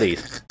loser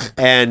buddies,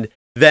 and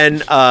then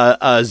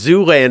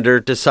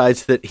Zoolander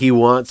decides that he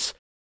wants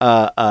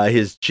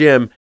his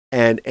gym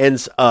and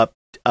ends up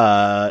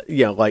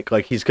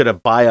like he's gonna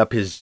buy up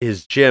his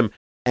gym,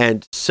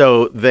 and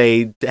so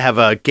they have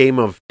a game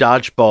of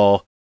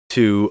dodgeball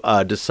to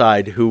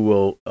decide who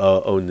will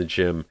own the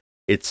gym.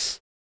 It's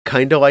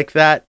kind of like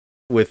that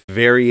with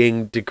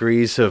varying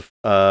degrees of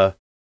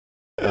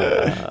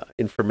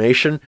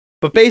information,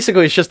 but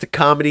basically it's just a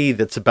comedy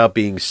that's about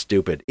being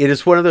stupid. It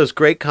is one of those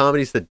great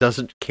comedies that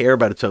doesn't care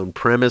about its own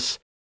premise.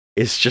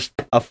 It's just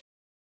a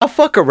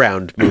fuck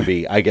around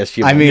movie, I guess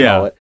you might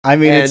call it. I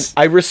mean, and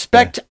I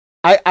respect.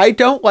 Yeah. I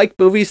don't like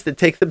movies that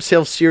take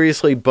themselves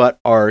seriously but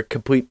are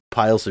complete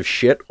piles of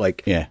shit.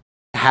 Like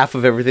half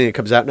of everything that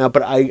comes out now.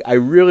 But I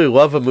really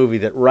love a movie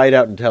that right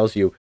out and tells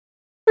you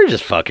we're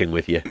just fucking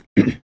with you.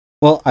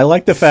 Well, I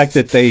like the fact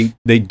that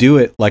they do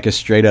it like a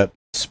straight up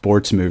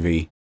sports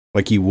movie,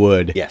 like you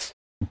would. Yes,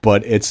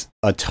 but it's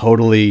a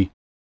totally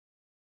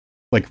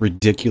like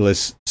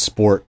ridiculous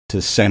sport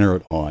to center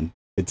it on.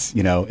 It's,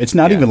 it's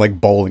not even like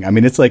bowling. I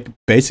mean, it's like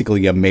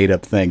basically a made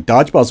up thing.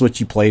 Dodgeball is what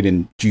you played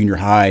in junior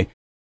high,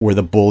 where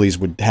the bullies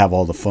would have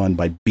all the fun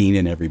by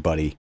beaning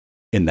everybody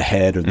in the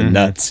head or the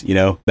nuts.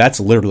 That's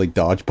literally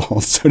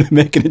Dodgeball. So to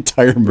make an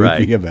entire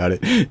movie about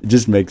it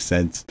just makes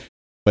sense.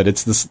 But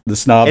it's the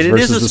snobs and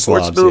versus the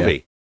slobs. It is a sports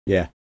movie.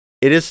 Yeah.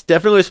 It is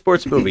definitely a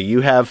sports movie.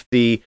 You have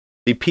the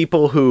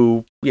people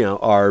who,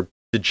 are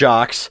the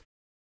jocks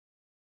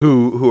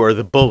who are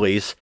the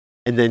bullies,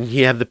 and then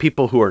you have the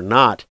people who are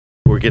not,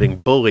 who are getting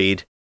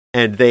bullied,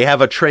 and they have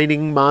a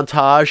training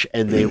montage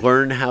and they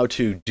learn how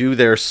to do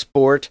their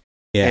sport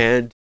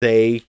and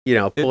they,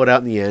 pull it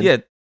out in the end. Yeah.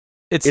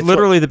 It's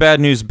literally the Bad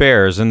News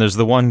Bears, and there's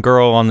the one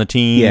girl on the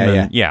team.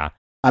 Yeah.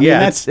 I mean,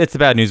 it's the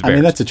Bad News Bears. I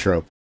mean, that's a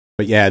trope.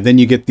 But then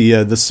you get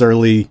the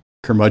surly,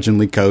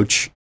 curmudgeonly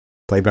coach,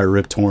 played by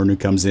Rip Torn, who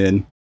comes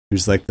in,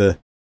 who's like the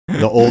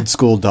old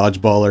school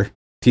dodgeballer,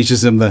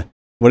 teaches him the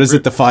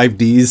 5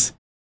 Ds.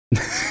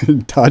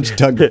 Dodge,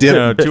 duck,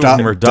 dip, two of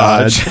them are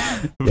dodge.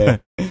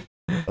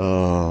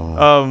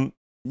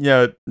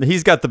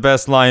 He's got the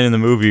best line in the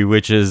movie,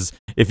 which is,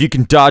 if you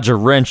can dodge a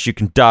wrench, you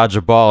can dodge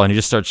a ball, and he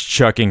just starts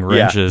chucking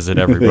wrenches at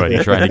everybody,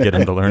 trying to get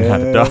him to learn how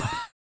to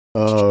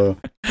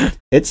dodge.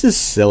 It's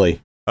just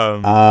silly.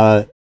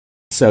 The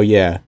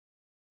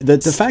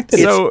fact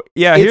that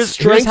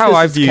here's how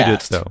I viewed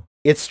it, though.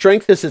 Its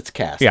strength is its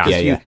cast.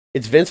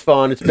 It's Vince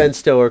Vaughn, it's Ben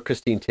Stiller,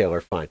 Christine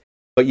Taylor, fine.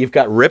 But you've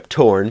got Rip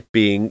Torn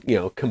being,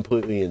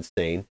 completely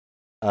insane.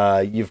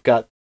 You've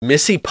got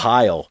Missy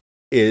Pyle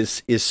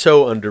is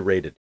so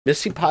underrated.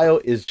 Missy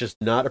Pyle is just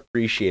not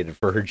appreciated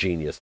for her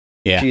genius.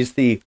 Yeah. She's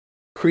the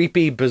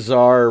creepy,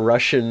 bizarre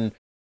Russian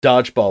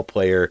dodgeball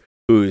player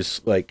who's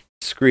like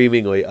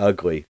screamingly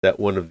ugly that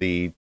one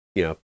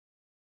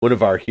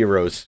of our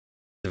heroes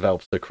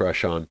develops the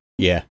crush on.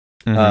 Yeah.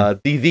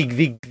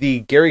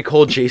 The Gary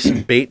Cole,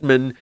 Jason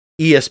Bateman,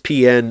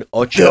 ESPN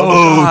OCHO.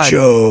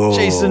 OCHO.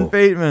 Jason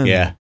Bateman.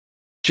 Yeah.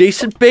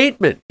 Jason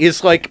Bateman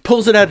is like,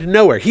 pulls it out of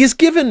nowhere. He's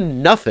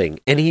given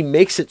nothing and he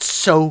makes it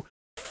so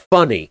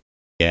funny.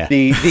 Yeah.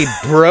 The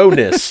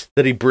broness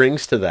that he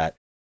brings to that.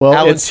 Well,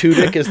 Alan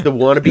Tudyk is the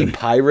wannabe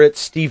pirate.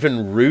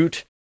 Stephen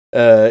Root.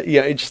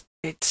 It's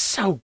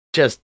so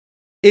just.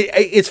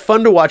 It's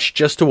fun to watch,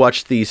 just to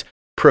watch these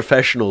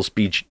professionals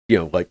be,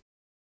 like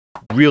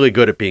really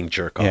good at being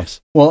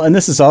jerk-offs. Yeah. Well, and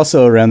this is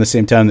also around the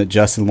same time that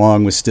Justin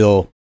Long was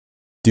still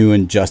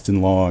doing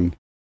Justin Long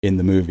in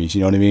the movies.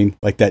 You know what I mean?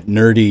 Like that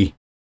nerdy,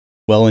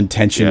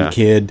 well-intentioned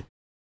kid.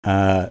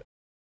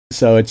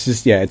 So it's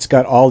just, it's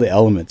got all the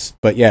elements.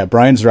 But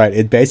Brian's right.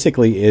 It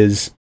basically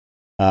is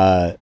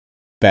Bad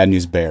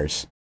News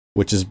Bears,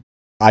 which is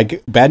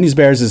Bad News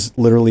Bears is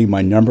literally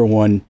my number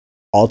one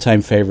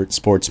all-time favorite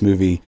sports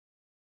movie.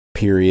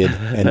 Period.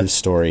 End of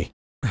story.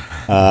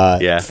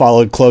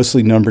 Followed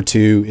closely, number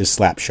 2 is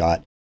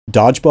Slapshot.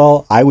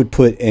 Dodgeball, I would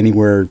put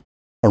anywhere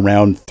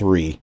around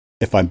 3,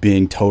 if I'm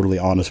being totally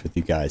honest with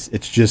you guys.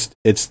 It's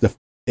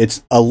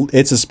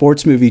a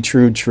sports movie,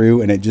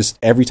 true, and it just,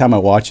 every time I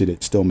watch it,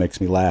 it still makes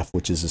me laugh,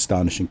 which is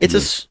astonishing. It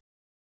is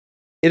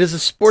a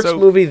sports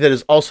movie that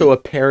is also a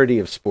parody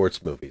of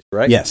sports movies,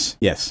 right? Yes.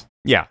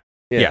 Yeah.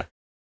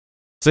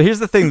 So here's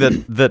the thing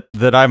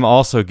that I'm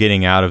also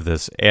getting out of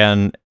this,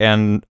 and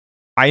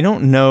I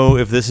don't know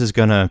if this is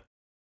gonna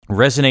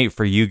resonate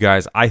for you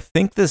guys. I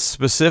think this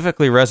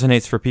specifically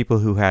resonates for people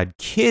who had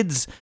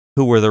kids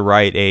who were the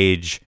right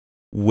age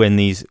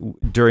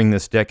during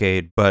this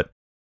decade. But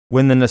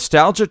when the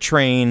nostalgia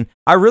train,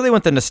 I really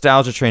want the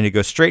nostalgia train to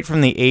go straight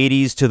from the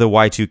 80s to the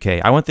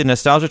Y2K. I want the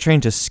nostalgia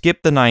train to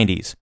skip the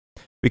 90s,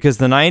 because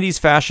the 90s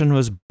fashion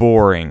was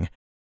boring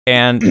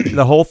and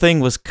the whole thing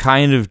was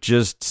kind of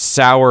just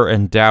sour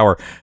and dour.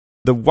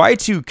 The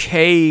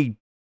Y2K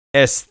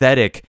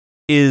aesthetic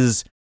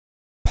is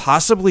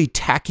possibly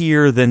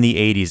tackier than the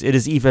 80s. It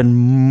is even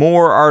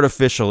more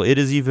artificial. It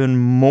is even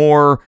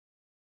more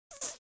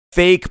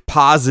fake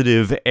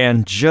positive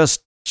and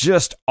just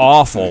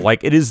awful.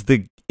 Like it is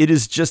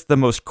just the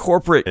most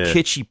corporate,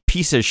 kitschy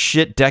piece of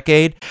shit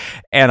decade.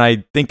 And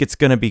I think it's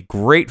going to be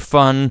great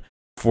fun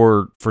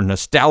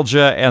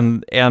nostalgia,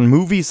 and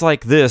movies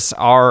like this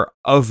are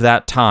of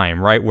that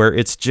time, right? Where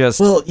it's just,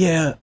 well,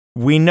 yeah,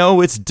 we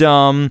know it's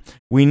dumb.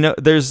 We know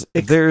there's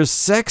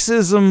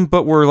sexism,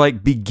 but we're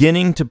like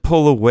beginning to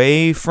pull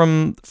away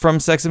from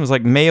sexism. It's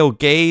like male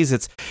gaze.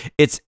 It's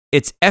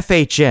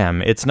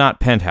FHM. It's not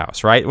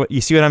Penthouse, right?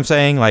 You see what I'm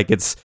saying? Like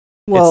it's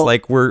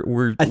like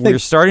we're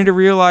starting to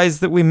realize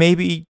that we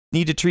maybe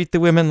need to treat the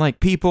women like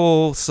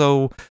people.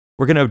 So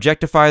we're going to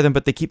objectify them,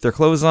 but they keep their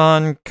clothes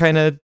on, kind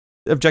of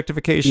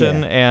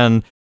objectification. Yeah.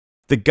 And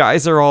the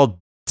guys are all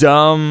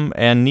dumb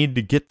and need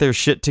to get their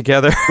shit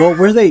together. Well,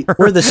 where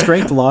the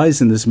strength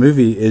lies in this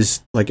movie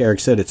is, like Eric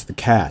said, it's the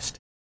cast,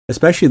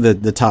 especially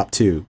the top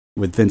two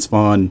with Vince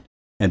Vaughn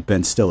and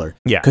Ben Stiller.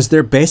 Yeah, because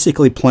they're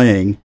basically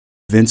playing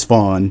Vince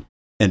Vaughn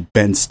and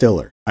Ben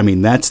Stiller. I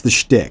mean, that's the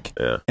shtick,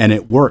 and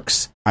it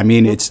works. I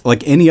mean, it's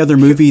like any other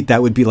movie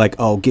that would be like,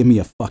 oh, give me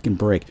a fucking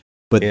break.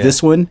 But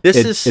this one,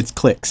 it's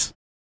clicks.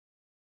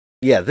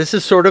 Yeah, this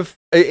is sort of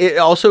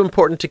also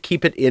important to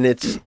keep it in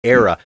its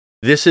era.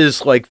 This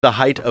is like the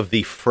height of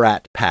the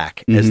Frat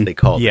Pack, as they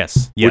called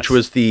it. Which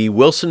was the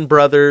Wilson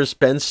brothers,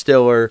 Ben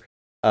Stiller,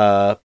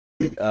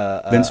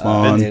 Vince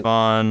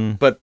Vaughn,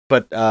 but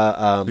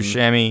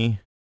Buscemi.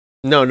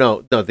 No,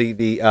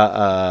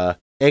 the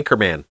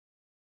Anchorman.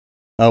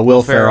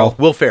 Will Ferrell.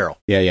 Will Ferrell.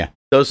 Yeah.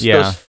 Those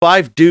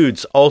five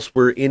dudes all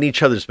were in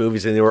each other's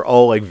movies, and they were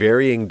all like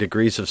varying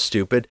degrees of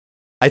stupid.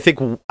 I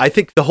think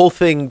the whole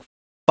thing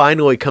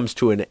finally comes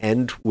to an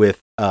end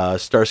with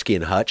Starsky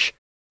and Hutch.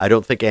 I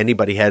don't think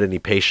anybody had any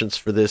patience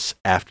for this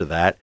after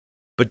that.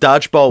 But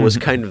Dodgeball was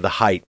kind of the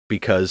height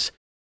because,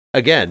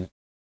 again,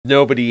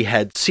 nobody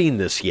had seen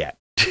this yet.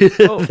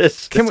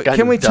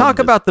 Can we talk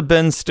about the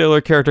Ben Stiller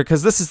character?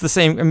 Because this is the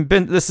same. I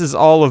mean, this is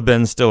all of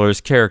Ben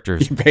Stiller's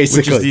characters,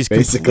 which is these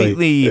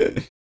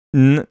completely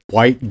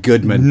White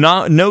Goodman,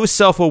 no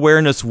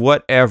self-awareness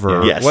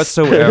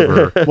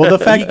whatsoever. Well,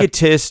 the fact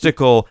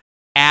egotistical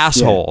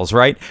assholes,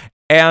 right?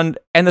 And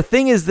the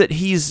thing is that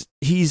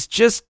he's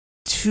just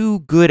too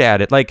good at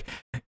it. Like,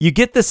 you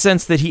get the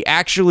sense that he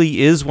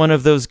actually is one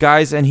of those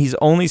guys, and he's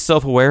only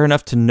self-aware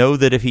enough to know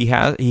that if he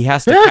has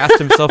to cast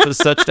himself as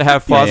such to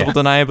have plausible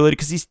deniability,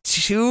 because he's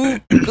too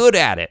good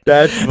at it.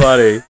 That's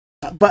funny.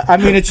 But I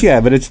mean, it's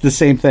the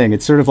same thing.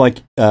 It's sort of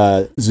like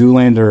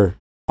Zoolander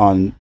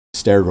on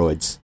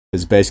steroids.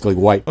 Is basically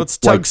white. Well, it's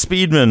Tug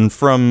Speedman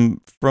from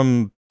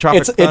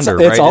Tropic Thunder,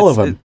 right? It's all of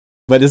them.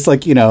 But it's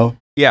like, yeah.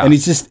 And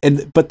he's just,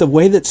 but the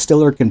way that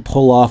Stiller can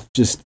pull off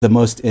just the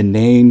most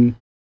inane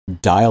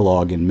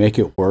dialogue and make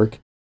it work.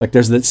 Like,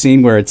 there's that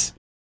scene where it's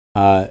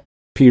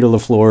Peter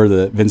LaFleur,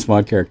 the Vince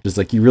Vaughn character, is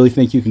like, you really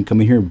think you can come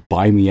in here and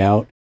buy me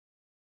out?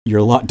 You're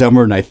a lot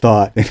dumber than I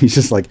thought. And he's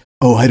just like,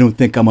 oh, I don't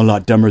think I'm a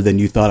lot dumber than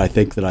you thought. I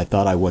think that I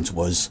thought I once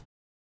was.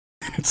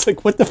 It's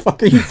like, what the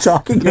fuck are you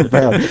talking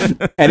about?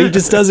 And he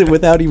just does it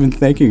without even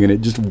thinking, and it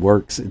just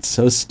works. It's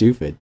so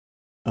stupid.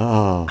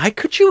 Oh.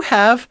 Could you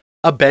have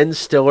a Ben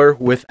Stiller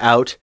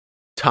without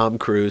Tom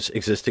Cruise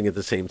existing at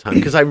the same time?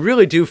 Because I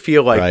really do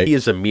feel like he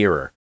is a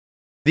mirror.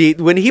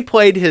 When he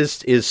played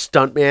his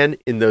stuntman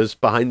in those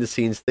behind the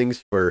scenes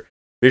things for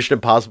Mission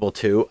Impossible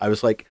 2, I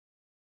was like,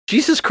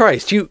 Jesus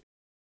Christ, you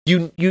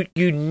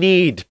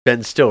need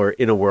Ben Stiller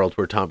in a world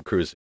where Tom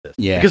Cruise exists.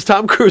 Yeah. Because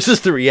Tom Cruise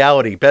is the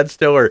reality. Ben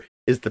Stiller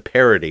is the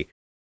parody.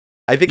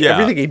 I think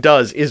everything he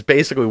does is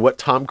basically what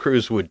Tom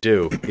Cruise would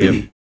do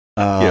if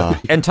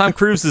and Tom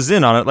Cruise is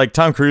in on it. Like,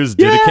 Tom Cruise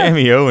did a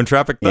cameo in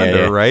Tropic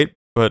Thunder, right?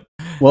 But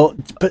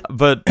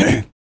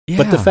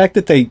the fact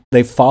that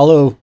they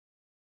follow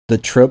the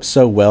trope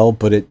so well,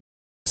 but it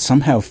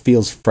somehow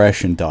feels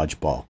fresh in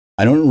Dodgeball.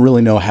 I don't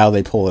really know how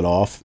they pull it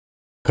off,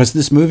 because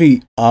this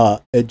movie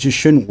it just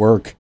shouldn't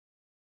work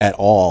at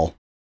all,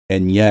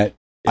 and yet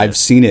I've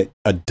seen it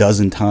a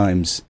dozen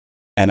times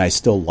and I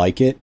still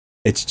like it.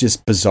 It's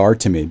just bizarre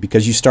to me,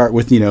 because you start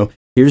with,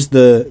 here's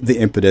the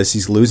impetus.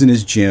 He's losing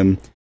his gym.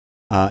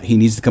 He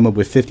needs to come up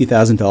with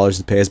 $50,000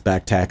 to pay his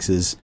back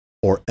taxes,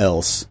 or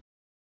else.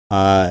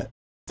 The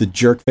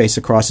jerk face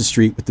across the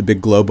street with the big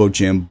Globo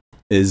gym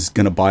is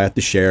going to buy out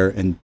the share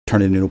and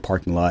turn it into a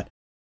parking lot.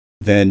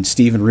 Then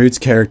Stephen Root's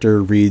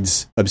character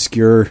reads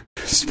obscure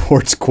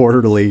Sports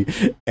Quarterly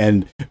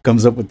and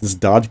comes up with this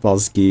dodgeball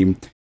scheme.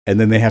 And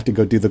then they have to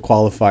go do the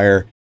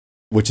qualifier,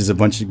 which is a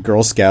bunch of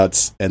Girl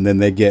Scouts, and then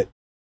they get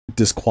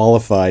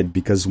disqualified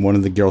because one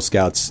of the Girl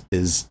Scouts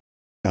is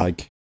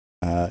like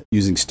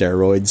using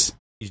steroids.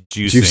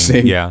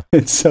 Juicing. Yeah.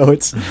 And so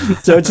it's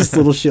just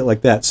little shit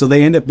like that. So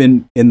they end up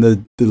in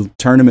the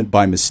tournament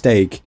by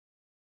mistake,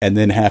 and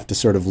then have to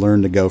sort of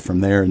learn to go from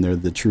there, and they're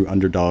the true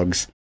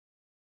underdogs,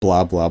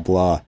 blah, blah,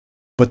 blah.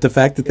 But the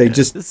fact that they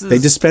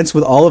dispense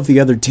with all of the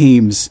other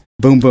teams,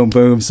 boom, boom,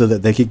 boom, so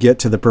that they could get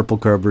to the Purple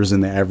Cobras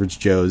and the Average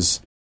Joes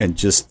and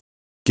just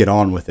get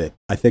on with it.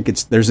 I think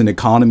there's an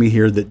economy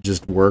here that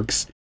just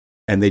works,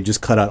 and they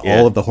just cut out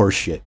all of the horse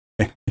shit.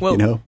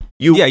 Well,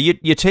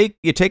 you take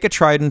a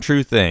tried and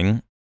true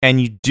thing,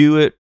 and you do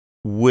it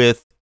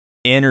with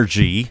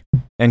energy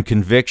and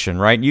conviction,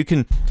 right? You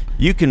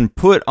can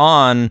put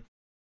on,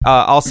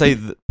 I'll say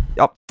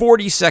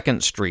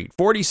 42nd Street.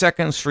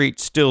 42nd Street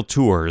still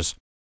tours.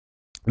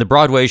 The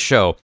Broadway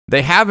show.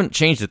 They haven't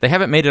changed it. They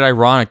haven't made it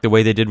ironic the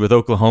way they did with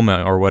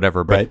Oklahoma or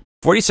whatever. But Right.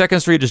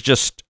 42nd Street is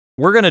just,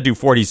 we're going to do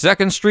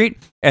 42nd Street,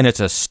 and it's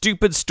a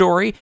stupid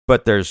story,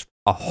 but there's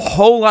a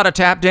whole lot of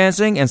tap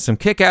dancing and some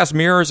kick-ass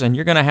mirrors, and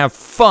you're going to have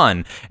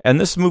fun. And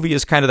this movie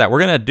is kind of that. We're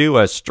going to do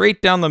a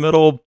straight down the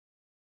middle,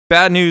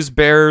 Bad News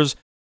Bears,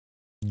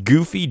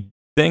 goofy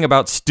thing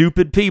about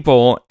stupid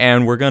people,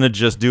 and we're going to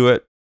just do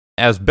it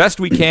as best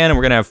we can, and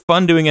we're going to have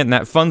fun doing it, and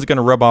that fun's going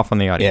to rub off on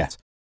the audience.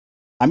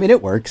 I mean,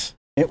 it works.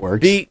 It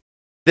works.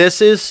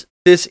 This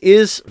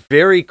is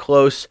very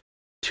close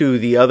to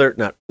the other,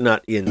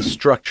 not in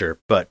structure,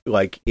 but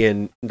like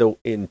in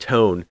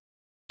tone,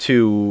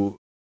 to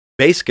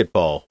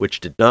Basketball, which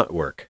did not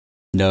work.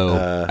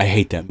 No, I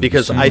hate that movie.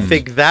 Because I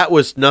think that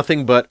was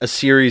nothing but a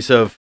series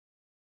of,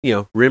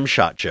 rim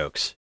shot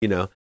jokes.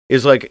 It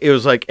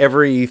was like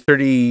every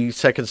 30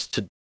 seconds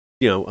to,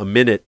 a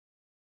minute.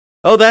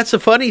 Oh, that's a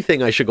funny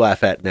thing I should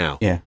laugh at now.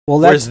 Yeah. Well,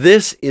 whereas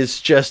this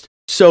is just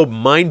so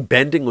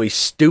mind-bendingly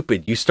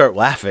stupid, you start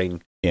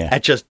laughing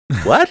at just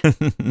what?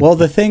 Well,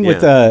 the thing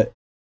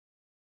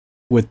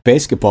with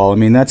Basketball, I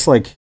mean, that's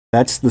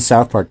the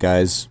South Park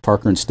guys,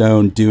 Parker and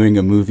Stone, doing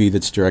a movie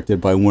that's directed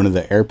by one of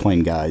the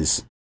Airplane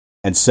guys,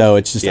 and so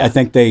it's just I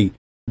think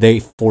they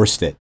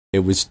forced it. It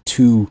was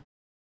too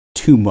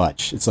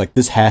much. It's like,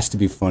 this has to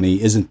be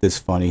funny. Isn't this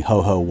funny?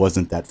 Ho ho,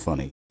 wasn't that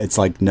funny? It's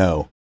like,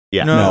 no.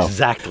 Yeah, no.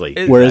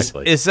 Exactly. Whereas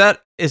is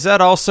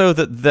that also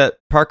that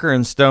Parker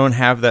and Stone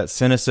have that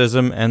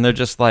cynicism, and they're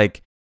just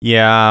like,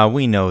 yeah,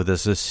 we know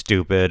this is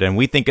stupid, and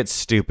we think it's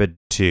stupid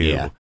too.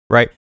 Yeah.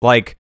 Right?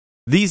 Like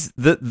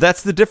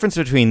that's the difference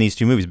between these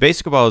two movies.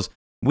 Basketball is,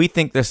 we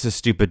think this is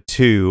stupid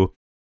too,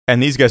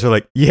 and these guys are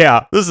like,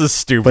 yeah, this is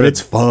stupid, but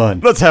it's fun.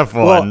 Let's have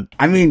fun. Well,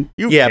 I mean,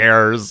 who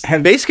cares?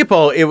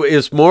 Basketball, it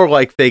is more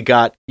like they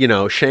got,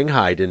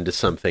 shanghaied into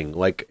something.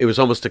 Like, it was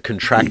almost a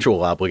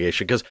contractual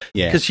obligation,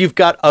 because you've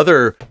got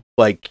other,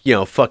 like,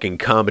 fucking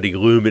comedy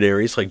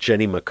luminaries like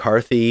Jenny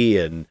McCarthy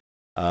and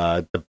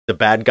the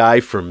bad guy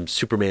from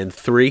Superman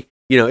 3.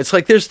 It's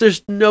like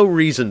there's no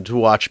reason to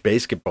watch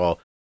Basketball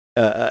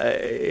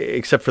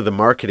except for the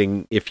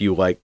marketing if you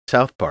like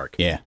South Park.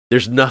 Yeah.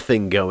 There's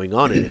nothing going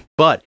on in it,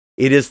 but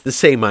it is the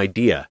same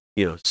idea,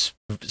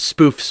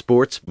 spoof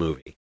sports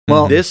movie.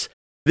 Well, this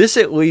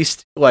at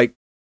least, like,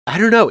 I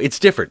don't know, it's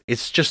different.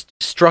 It's just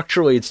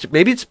structurally,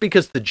 maybe it's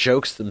because the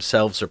jokes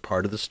themselves are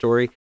part of the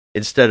story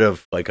instead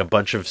of like a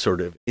bunch of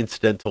sort of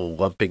incidental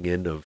lumping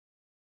in of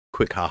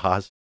quick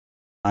ha-has.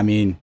 I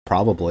mean,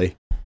 probably.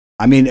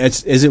 I mean,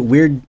 is it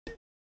weird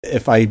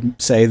if I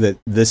say that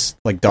this,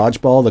 like,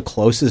 Dodgeball, the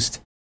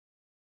closest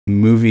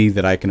movie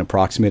that I can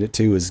approximate it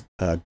to is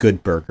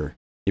Good Burger.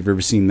 You've ever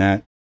seen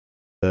that?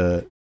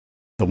 The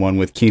one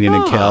with Keenan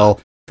and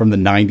Kel from the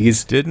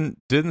 90s.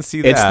 Didn't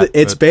see that.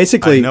 It's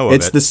basically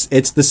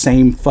it's the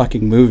same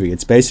fucking movie.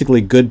 It's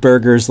basically Good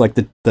Burgers, like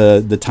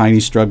the tiny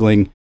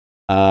struggling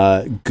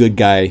good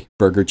guy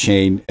burger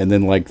chain, and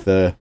then like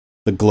the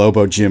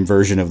Globo Gym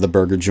version of the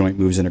burger joint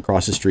moves in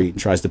across the street and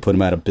tries to put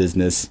him out of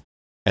business,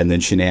 and then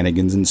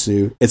shenanigans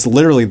ensue. It's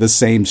literally the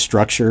same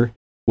structure,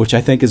 which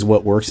I think is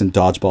what works in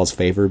Dodgeball's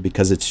favor,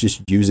 because it's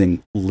just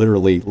using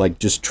literally like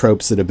just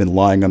tropes that have been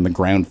lying on the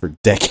ground for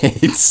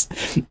decades,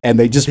 and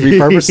they just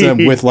repurpose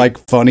them with like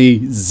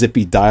funny,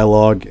 zippy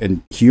dialogue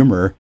and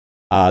humor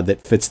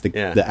that fits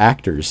the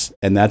actors,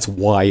 and that's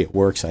why it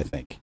works, I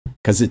think.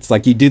 Because it's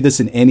like, you do this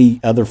in any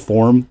other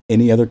form,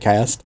 any other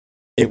cast,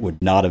 it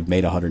would not have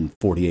made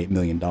 $148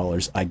 million.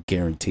 I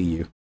guarantee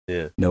you.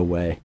 Yeah. No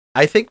way.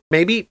 I think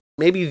maybe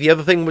the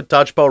other thing with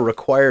Dodgeball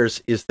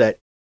requires is that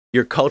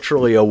you're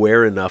culturally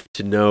aware enough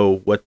to know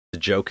what the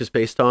joke is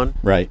based on.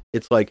 Right.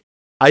 It's like,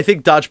 I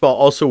think Dodgeball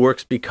also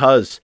works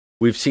because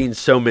we've seen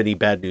so many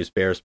Bad News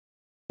Bears.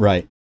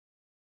 Right.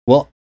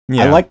 Well,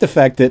 I like the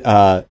fact that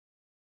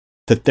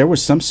that there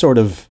was some sort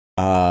of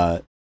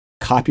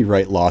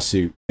copyright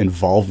lawsuit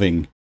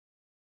involving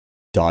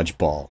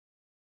Dodgeball.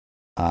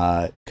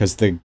 Because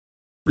the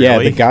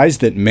guys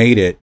that made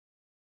it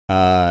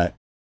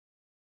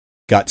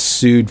got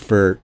sued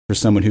for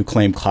someone who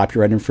claimed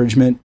copyright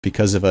infringement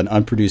because of an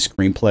unproduced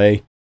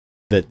screenplay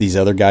that these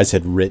other guys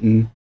had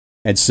written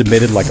and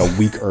submitted like a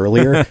week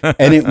earlier,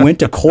 and it went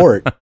to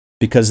court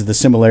because of the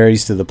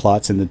similarities to the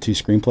plots in the two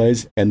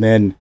screenplays, and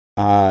then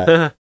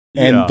and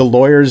the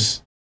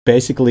lawyers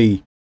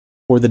basically,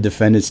 for the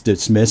defendants,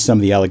 dismissed some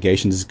of the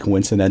allegations as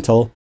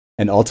coincidental,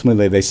 and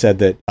ultimately they said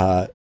that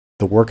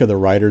the work of the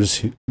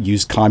writers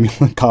used common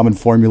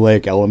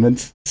formulaic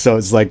elements. So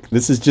it's like,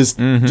 this is just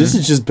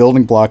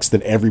building blocks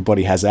that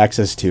everybody has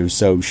access to.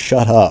 So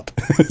shut up.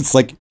 It's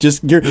like,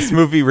 this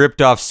movie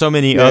ripped off so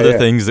many other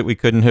things that we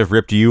couldn't have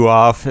ripped you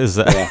off. Is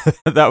that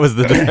that was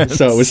the defense?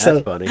 So it was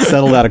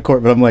settled out of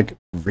court. But I'm like,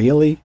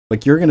 really?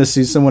 Like, you're going to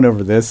sue someone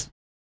over this,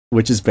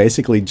 which is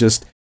basically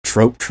just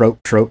trope.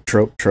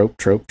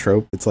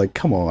 It's like,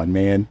 come on,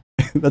 man.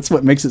 That's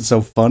what makes it so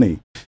funny,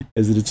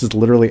 is that it's just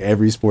literally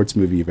every sports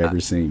movie you've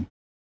ever seen.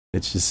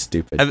 It's just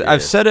stupid.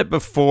 I've said it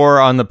before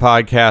on the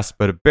podcast,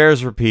 but it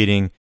bears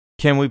repeating.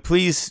 can we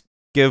please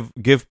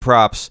give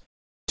props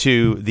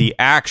to the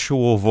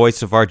actual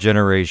voice of our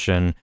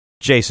generation,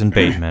 Jason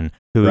Bateman,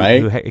 who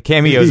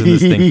cameos in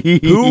this thing.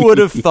 Who would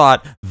have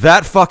thought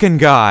that fucking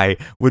guy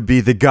would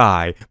be the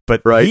guy?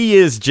 But he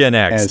is Gen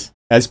X.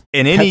 As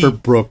in Pepper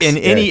Brooks,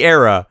 any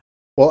era.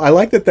 Well, I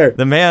like that they're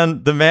the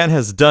man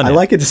has done it. I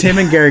like it's him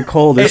and Gary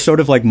Cole. They're sort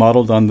of like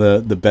modeled on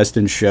the Best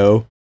in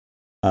Show,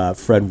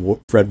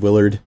 Fred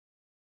Willard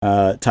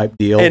type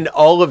deal, and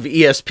all of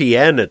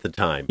ESPN at the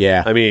time.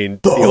 Yeah, I mean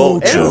the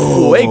old El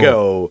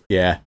Fuego.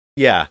 Yeah.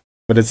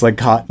 But it's like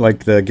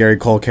the Gary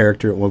Cole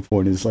character at one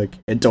point is like,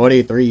 in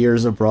 23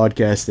 years of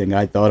broadcasting,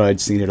 I thought I'd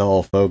seen it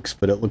all, folks,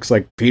 but it looks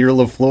like Peter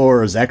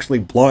LaFleur has actually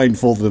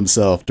blindfolded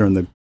himself during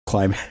the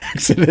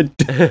climax. And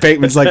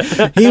Bateman's like,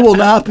 he will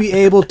not be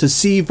able to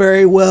see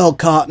very well,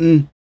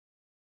 Cotton.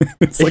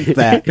 It's like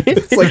that.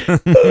 It's like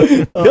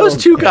those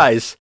two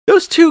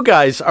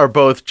guys are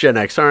both Gen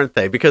X, aren't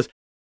they? Because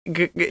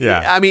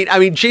I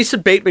mean,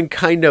 Jason Bateman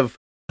kind of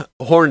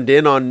horned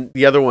in on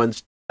the other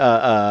one's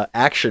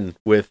action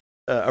with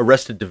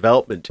Arrested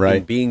Development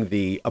and being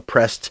the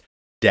oppressed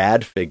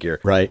dad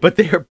figure, right? But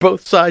they are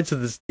both sides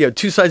of this,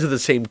 two sides of the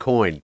same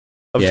coin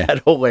of that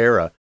whole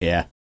era.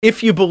 Yeah.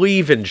 If you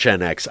believe in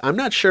Gen X, I'm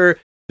not sure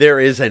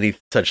there is any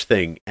such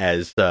thing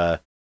as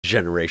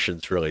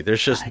generations. Really,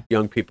 there's just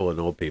young people and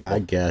old people, I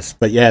guess.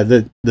 But yeah,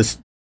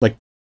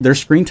 their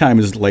screen time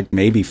is like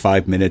maybe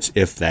 5 minutes,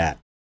 if that,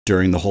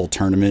 during the whole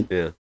tournament.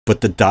 Yeah.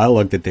 But the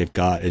dialogue that they've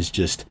got is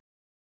just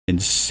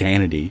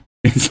insanity.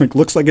 It's like,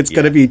 looks like it's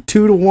going to be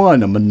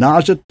 2-1, a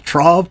menage a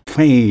trois of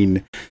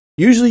pain.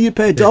 Usually you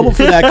pay double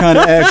for that kind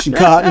of action,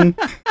 Cotton.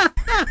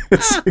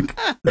 It's like,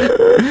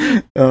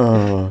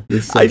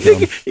 it's so I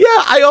think,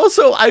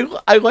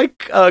 I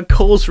like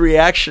Cole's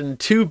reaction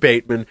to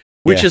Bateman,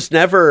 which is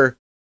never,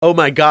 oh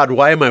my God,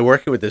 why am I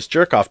working with this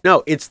jerk off?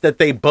 No, it's that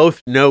they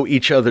both know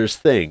each other's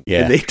thing.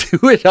 Yeah. And they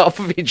do it off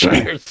of each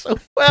other so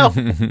well.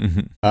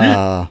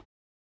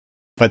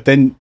 But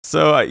then.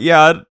 So,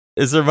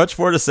 is there much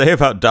more to say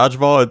about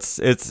Dodgeball?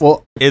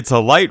 It's a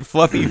light,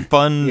 fluffy,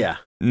 fun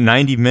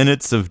 90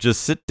 minutes of just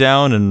sit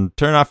down and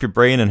turn off your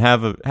brain and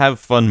have a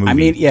fun movie. I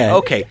mean,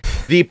 okay.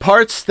 The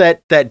parts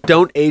that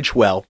don't age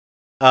well.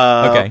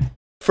 Okay.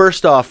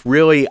 First off,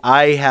 really,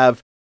 I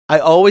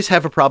always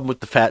have a problem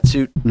with the fat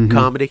suit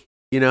comedy.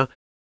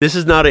 This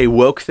is not a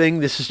woke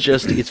thing. This is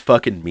just it's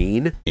fucking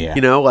mean. Yeah.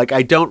 Like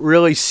I don't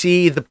really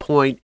see the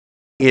point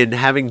in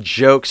having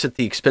jokes at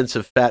the expense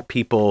of fat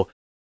people,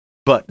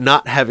 but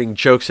not having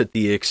jokes at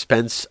the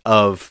expense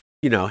of,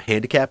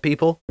 handicapped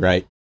people.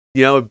 Right.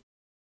 I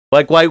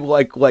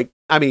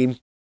mean,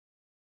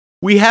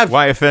 we have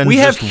one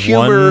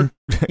humor.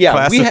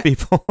 class of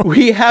people.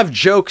 We have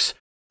jokes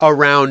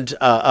around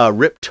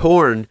Rip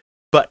Torn,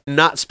 but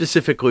not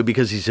specifically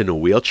because he's in a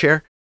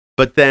wheelchair.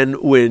 But then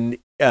when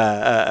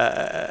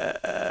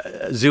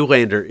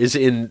Zoolander is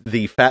in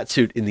the fat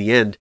suit in the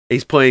end,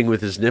 he's playing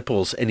with his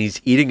nipples and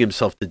he's eating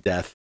himself to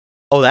death.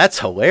 Oh, that's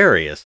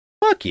hilarious.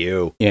 Fuck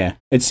you. Yeah,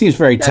 it seems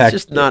very It's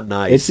just not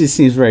nice. It just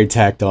seems very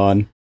tacked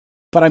on.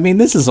 But I mean,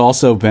 this is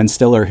also Ben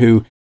Stiller,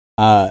 who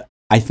I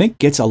think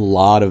gets a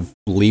lot of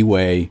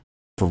leeway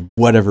for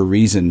whatever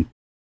reason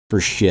for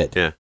shit.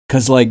 Yeah.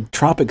 Because like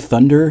Tropic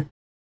Thunder,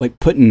 like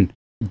putting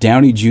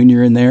Downey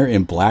Jr. in there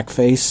in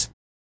blackface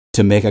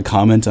to make a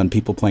comment on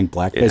people playing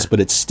blackface, but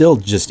it's still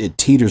just, it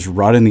teeters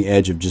right on the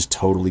edge of just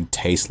totally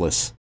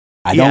tasteless.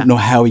 I don't know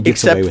how he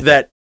gets away with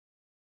that.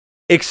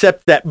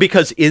 Except that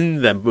because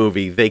in the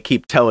movie, they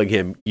keep telling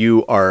him,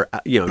 you're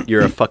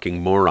a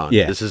fucking moron.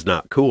 Yeah. This is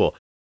not cool.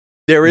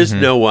 There is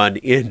no one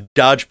in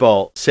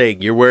Dodgeball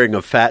saying you're wearing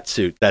a fat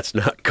suit. That's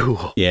not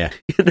cool. Yeah.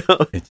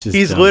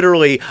 He's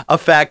literally a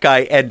fat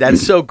guy. And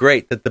that's so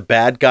great that the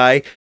bad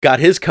guy got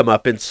his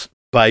comeuppance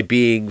by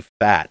being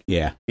fat.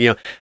 Yeah.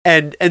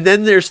 And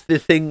then there's the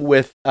thing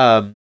with,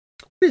 what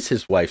is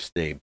his wife's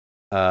name?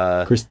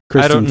 Kristen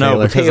I don't know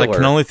Taylor. because I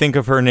can only think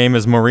of her name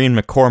as Maureen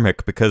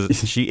McCormick because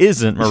she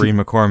isn't Maureen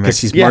McCormick. Because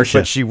she's Marsha.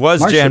 But she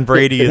was Marsha, Jan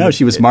Brady.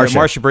 she was Marsha.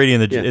 Marsha Brady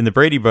in the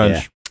Brady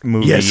Bunch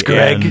movie. Yes,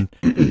 Greg.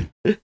 And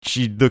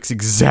she looks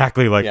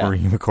exactly like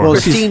Maureen McCormick. Well,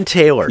 Christine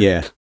Taylor.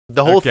 Yeah.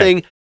 The whole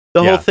thing.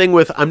 The whole thing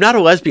with I'm not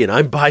a lesbian.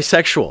 I'm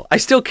bisexual. I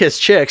still kiss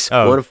chicks.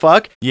 Oh. What the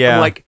fuck? Yeah.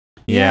 I'm like,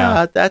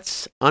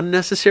 that's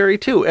unnecessary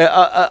too.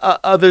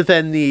 Other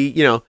than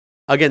the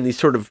again these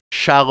sort of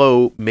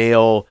shallow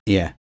male.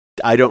 Yeah.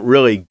 I don't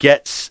really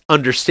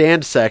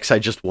understand sex. I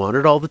just want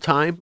it all the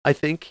time, I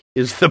think,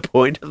 is the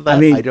point of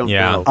that. I don't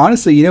know.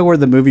 Honestly, where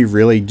the movie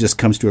really just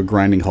comes to a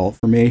grinding halt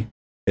for me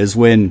is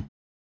when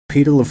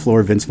Peter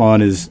LaFleur, Vince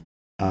Vaughn, is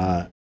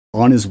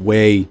on his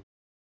way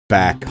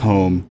back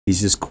home.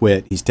 He's just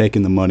quit. He's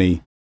taken the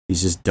money.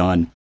 He's just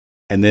done.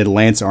 And then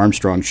Lance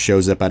Armstrong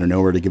shows up out of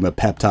nowhere to give him a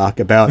pep talk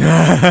about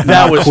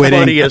that was quitting.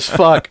 Funny as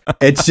fuck.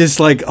 It's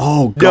just like,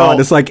 oh God. No.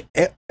 It's like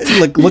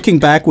looking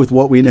back with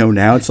what we know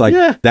now, it's like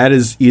that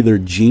is either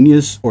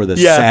genius or the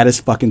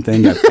saddest fucking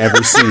thing I've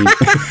ever seen.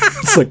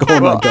 It's like, oh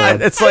my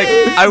God. It's like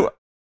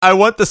I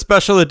want the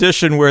special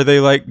edition where they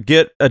like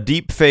get a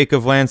deep fake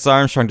of Lance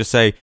Armstrong to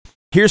say,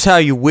 here's how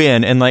you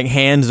win, and like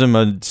hands him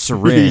a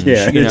syringe.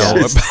 Yeah, you know,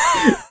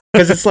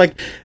 because it's like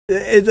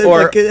it's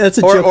Or- like, that's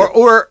a joke.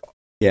 or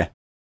Yeah.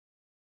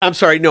 I'm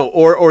sorry, no,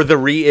 or the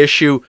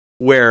reissue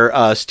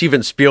where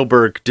Steven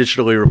Spielberg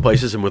digitally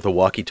replaces him with a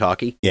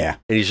walkie-talkie, Yeah,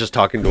 and he's just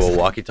talking to a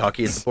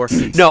walkie-talkie at the port.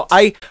 No,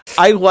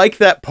 I like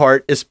that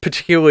part, is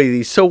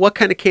particularly so what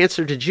kind of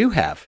cancer did you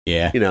have?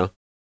 yeah. You know,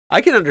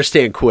 I can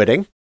understand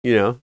quitting, you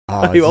know.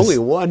 Oh, I only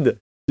won.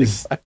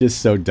 just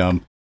so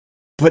dumb.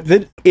 But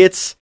then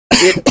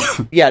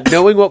Yeah,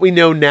 knowing what we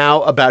know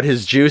now about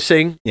his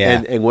juicing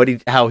Yeah.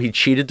 and how he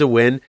cheated to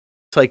win,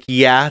 it's like,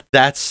 yeah,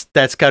 that's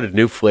got a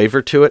new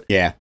flavor to it.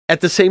 yeah,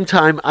 At the same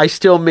time, I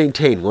still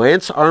maintain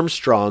Lance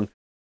Armstrong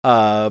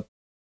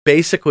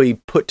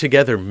basically put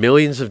together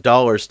millions of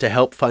dollars to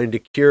help find a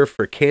cure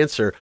for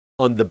cancer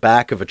on the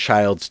back of a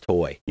child's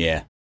toy.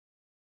 yeah.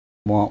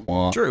 Wah,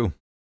 wah. true.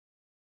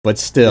 But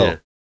still, Yeah.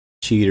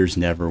 cheaters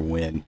never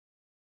win.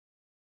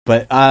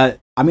 But I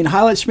mean,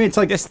 highlights for me, it's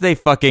like Yes, they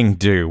fucking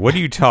do. What do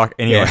you talk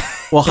anyway? Yeah.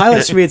 Well,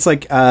 highlights for me, it's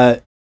like,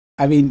 I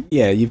mean,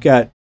 yeah, you've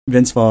got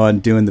Vince Vaughn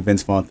doing the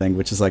Vince Vaughn thing,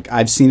 which is like,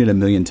 I've seen it a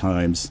million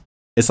times.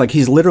 It's like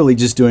he's literally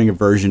just doing a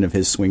version of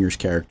his Swingers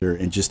character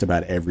in just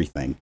about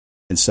everything.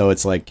 And so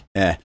it's like,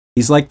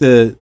 he's like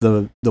the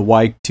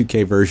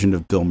Y2K version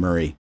of Bill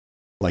Murray,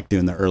 like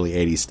doing the early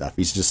 80s stuff.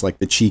 He's just like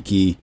the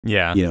cheeky,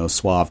 Yeah. you know,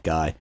 suave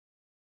guy.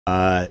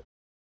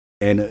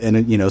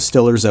 And you know,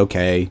 Stiller's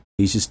okay.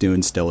 He's just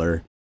doing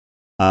Stiller.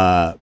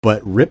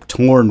 But Rip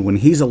Torn, when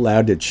he's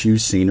allowed to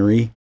choose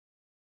scenery,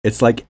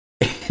 it's like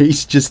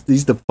he's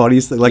the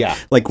funniest thing. Like Yeah.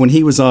 like when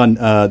he was on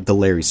the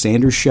Larry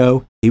Sanders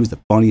Show, he was the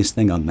funniest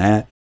thing on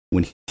that.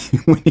 When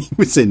he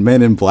was in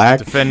Men in Black,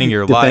 Defending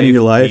Your Defending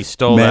Your Life, He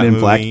stole Men that in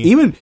movie. Black,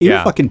 even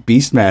Yeah. fucking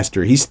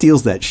Beastmaster, he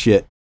steals that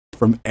shit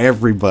from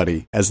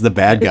everybody as the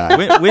bad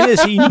guy. When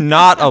is he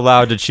not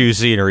allowed to choose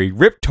scenery?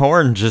 Rip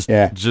Torn just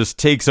Yeah.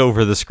 takes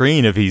over the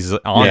screen if he's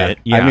on it.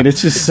 Yeah. I mean,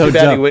 it's just so Too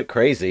bad he dumb. went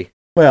crazy.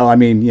 Well, I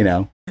mean, you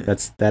know,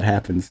 that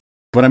happens.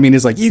 But I mean,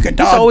 it's like you can He's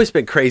dodge. always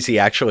been crazy,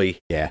 actually.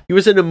 Yeah. He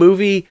was in a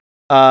movie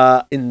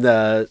in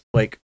the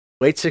like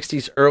late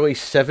 60s, early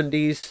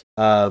 70s.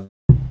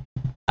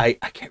 I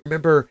can't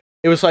remember.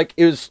 It was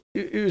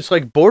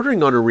like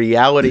bordering on a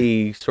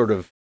reality sort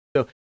of.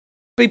 You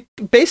know,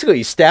 basically,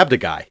 he stabbed a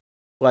guy,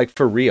 like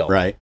for real.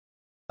 Right.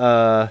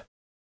 Uh,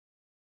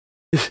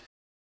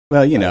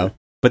 Well, you know,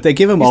 but they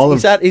give him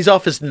he's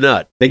off his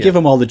nut. they Yeah. give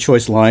him all the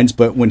choice lines,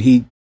 but when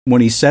he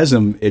says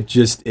them,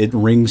 it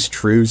rings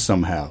true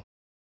somehow.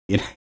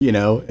 You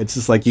know, it's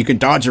just like you can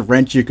dodge a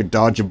wrench, you can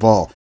dodge a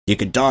ball, you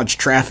can dodge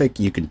traffic,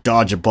 you can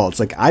dodge a ball. It's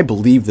like I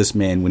believe this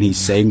man when he's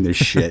saying this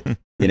shit.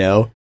 You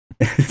know,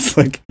 it's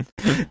like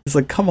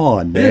come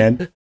on,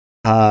 man.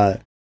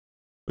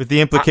 With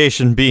the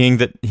implication being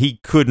that he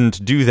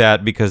couldn't do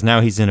that because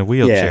now he's in a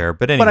wheelchair. Yeah.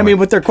 But anyway. But I mean,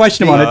 with their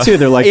question on it too,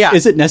 they're like, Yeah.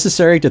 "Is it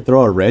necessary to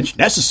throw a wrench?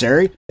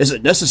 Necessary? Is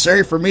it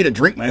necessary for me to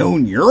drink my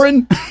own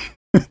urine?"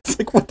 It's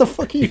like, what the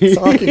fuck are you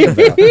talking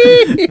about?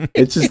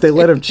 It's just they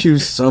let him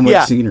choose so much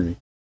Yeah. scenery.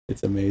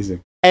 It's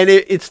amazing. And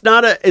it's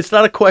not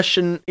a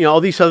question. You know,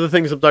 all these other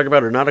things I'm talking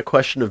about are not a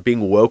question of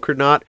being woke or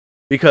not.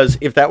 Because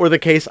if that were the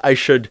case, I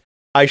should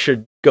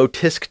go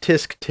tisk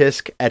tisk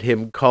tisk at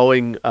him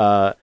calling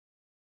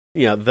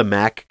the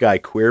Mac guy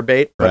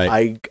queerbait. But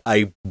Right.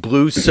 I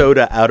blew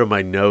soda out of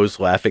my nose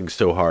laughing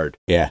so hard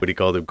Yeah. when he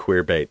called him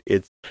queerbait.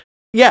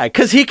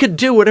 Because he could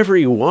do whatever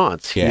he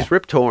wants. Yeah. He's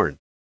Rip Torn.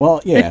 Well,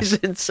 yeah. He's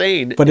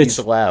insane. But he's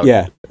allowed.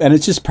 Yeah, and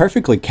it's just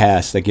perfectly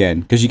cast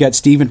again because you got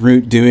Stephen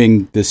Root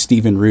doing the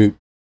Stephen Root,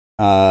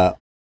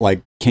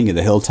 like King of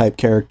the Hill type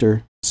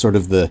character, sort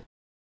of the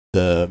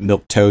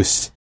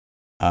milquetoast,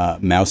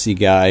 mousy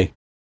guy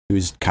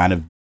who's kind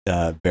of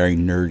very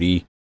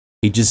nerdy.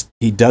 He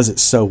does it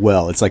so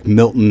well. It's like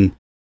Milton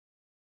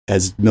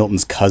as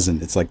Milton's cousin.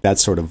 It's like that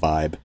sort of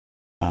vibe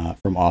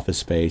from Office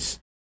Space.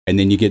 And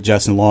then you get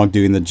Justin Long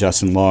doing the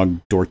Justin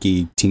Long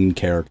dorky teen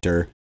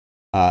character.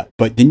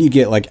 But then you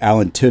get like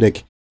Alan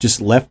Tudyk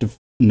just left of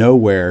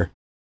nowhere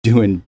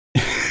doing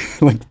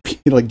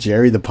like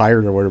Jerry the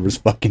Pirate or whatever his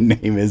fucking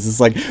name is. It's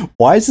like,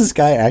 why is this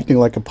guy acting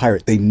like a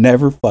pirate? They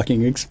never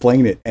fucking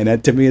explain it. And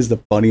that to me is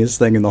the funniest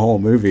thing in the whole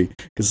movie.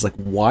 Because it's like,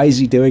 why is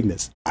he doing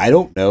this? I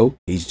don't know.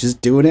 He's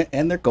just doing it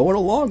and they're going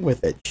along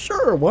with it.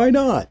 Sure, why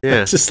not?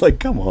 Yeah. It's just like,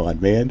 come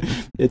on, man.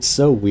 It's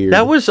so weird.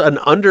 That was an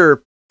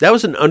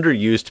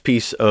underused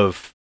piece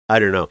of, I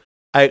don't know.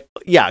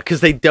 Because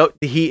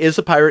he is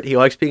a pirate. He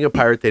likes being a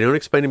pirate. They don't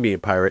explain him being a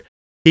pirate.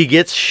 He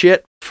gets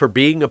shit for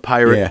being a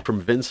pirate from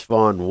Vince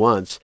Vaughn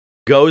once.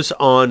 Goes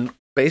on,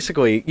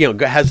 basically,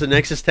 has an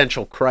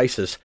existential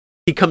crisis.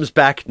 He comes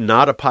back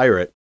not a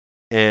pirate,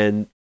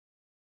 and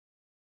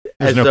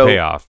there's no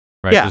payoff,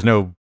 right? Yeah.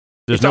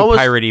 There's no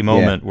piratey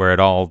moment where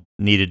it all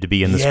needed to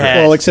be in the script.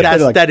 Well,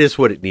 except that is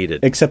what it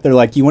needed. Except they're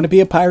like, you want to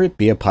be a pirate?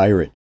 Be a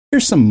pirate.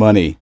 Here's some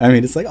money. I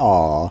mean, it's like,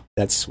 aw,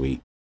 that's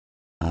sweet.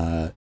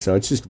 So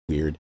it's just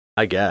weird,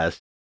 I guess.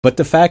 But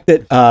the fact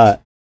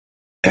that,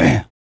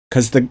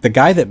 because the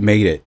guy that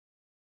made it,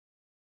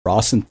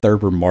 Rawson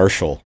Thurber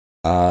Marshall,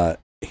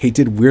 he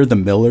did We're the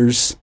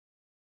Millers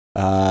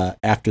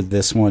after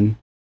this one.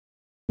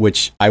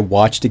 which I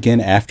watched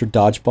again after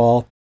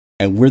Dodgeball,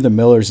 and We're the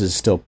Millers is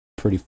still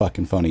pretty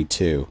fucking funny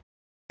too.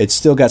 It's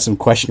still got some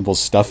questionable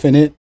stuff in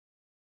it,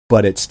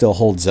 but it still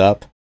holds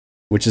up,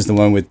 which is the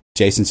one with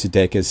Jason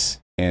Sudeikis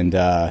and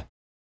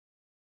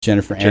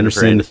Jennifer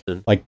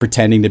Aniston, like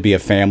pretending to be a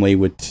family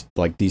with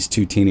like these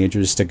two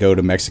teenagers to go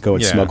to Mexico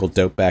and smuggle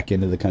dope back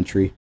into the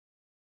country.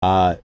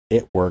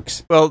 It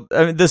works. Well,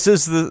 I mean, this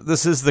is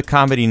the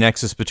comedy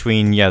nexus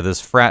between this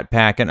Frat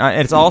Pack and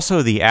it's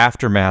also the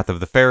aftermath of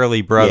the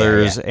Farrelly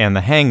brothers and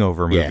the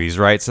Hangover movies,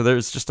 right? So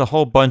there's just a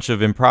whole bunch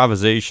of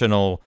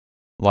improvisational,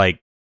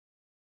 like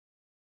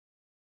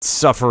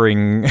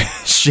suffering,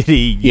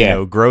 shitty, you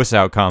know, gross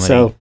out comedy.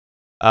 So,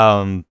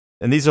 and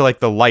these are like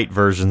the light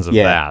versions of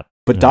that.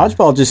 But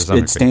Dodgeball just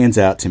it stands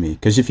out to me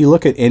because if you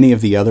look at any of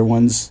the other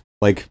ones,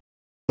 like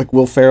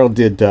Will Ferrell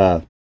did,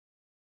 what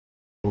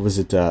was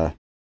it? The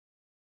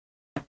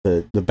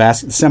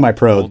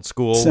semi-pro, Old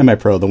School,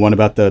 semi-pro, the one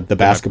about the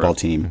basketball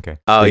team. Okay.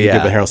 Oh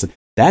yeah, with Harrelson.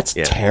 That's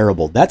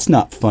terrible. That's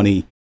not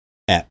funny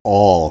at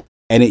all,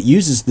 and it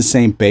uses the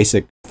same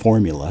basic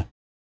formula,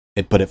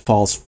 but it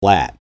falls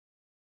flat.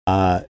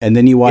 And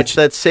then you watch it's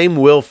that same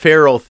Will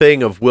Ferrell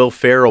thing of Will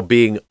Ferrell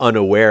being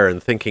unaware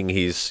and thinking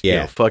he's you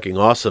know, fucking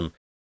awesome,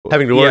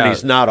 having to learn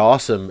he's not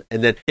awesome,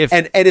 and then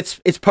and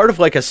it's part of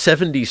like a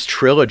 70s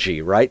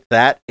trilogy, right?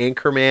 That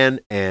Anchorman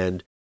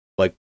and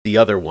like the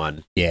other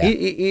one. Yeah,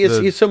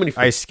 he's so many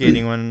ice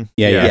skating one.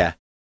 Yeah.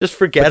 Just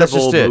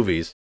forgettable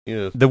movies. You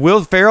know. The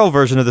Will Ferrell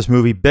version of this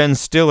movie, Ben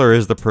Stiller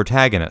is the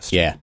protagonist.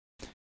 Yeah.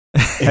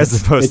 As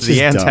opposed to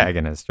the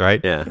antagonist, right?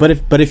 Yeah.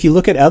 But if you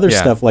look at other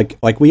stuff,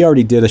 like we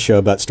already did a show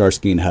about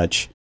Starsky and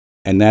Hutch,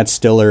 and that's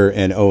Stiller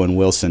and Owen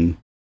Wilson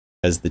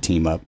as the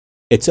team up.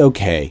 It's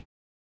okay.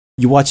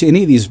 You watch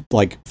any of these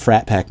like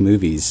Frat Pack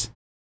movies,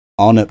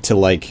 on up to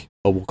like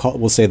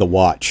we'll say The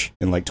Watch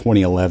in like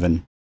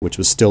 2011, which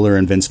was Stiller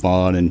and Vince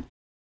Vaughn and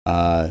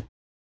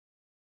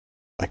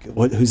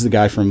who's the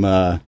guy from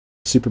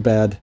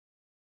Superbad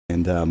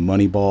and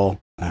Moneyball?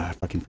 I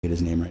fucking forget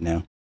his name right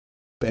now.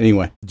 But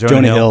anyway,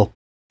 Jonah Hill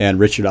and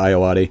Richard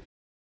Ayoade.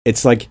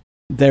 It's like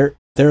they're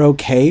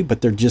okay, but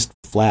they're just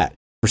flat.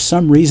 For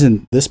some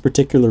reason, this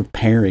particular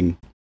pairing,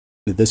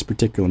 this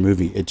particular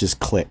movie, it just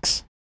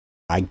clicks.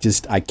 I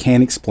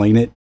can't explain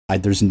it.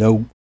 There's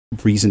no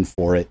reason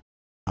for it,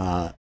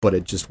 but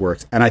it just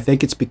works. And I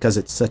think it's because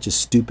it's such a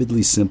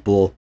stupidly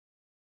simple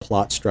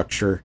plot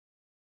structure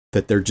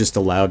that they're just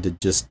allowed to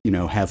just, you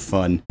know, have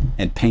fun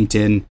and paint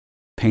in,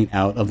 paint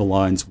out of the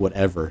lines,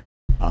 whatever,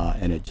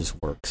 and it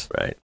just works.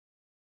 Right.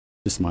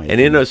 Just my and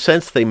in a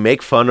sense, they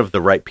make fun of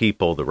the right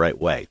people the right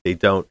way. They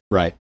don't.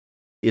 Right.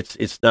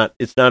 It's not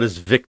as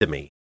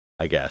victim-y,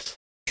 I guess.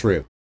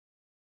 True.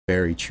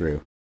 Very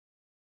true.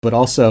 But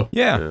also,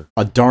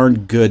 a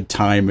darn good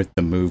time at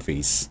the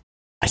movies.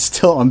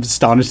 I'm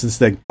astonished at this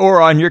thing.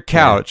 Or on your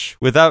couch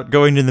without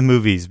going to the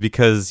movies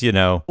because, you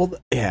know,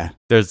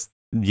 there's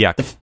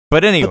yuck.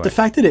 But anyway. But the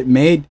fact that it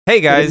made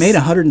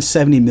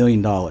 $170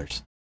 million.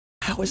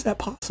 How is that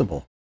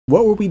possible?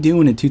 What were we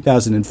doing in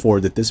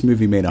 2004 that this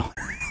movie made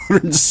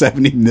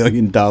 $170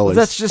 million? Well,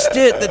 that's just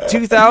it. The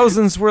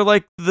 2000s were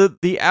like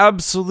the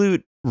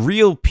absolute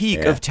real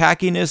peak of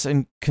tackiness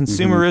and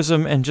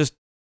consumerism and just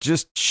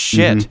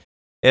shit.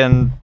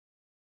 And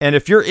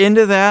if you're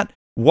into that,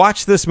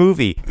 watch this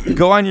movie.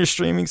 Go on your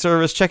streaming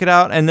service, check it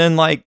out, and then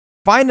like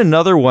find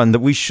another one that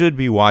we should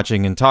be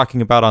watching and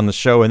talking about on the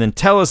show, and then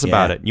tell us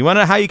about it. You want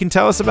to know how you can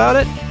tell us about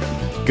it?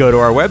 Go to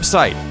our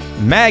website,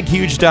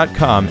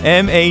 maghuge.com,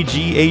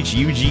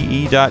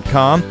 maghuge.com.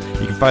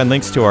 You can find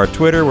links to our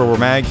Twitter, where we're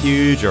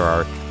maghuge, or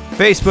our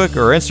Facebook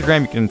or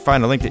Instagram. You can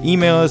find a link to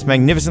email us,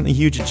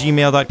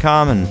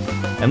 magnificentlyhuge@gmail.com,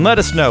 and let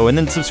us know. And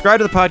then subscribe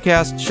to the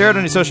podcast, share it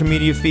on your social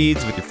media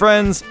feeds with your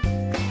friends,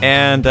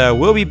 and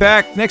we'll be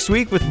back next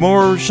week with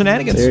more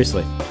shenanigans.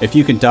 Seriously. If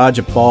you can dodge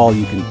a ball,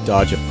 you can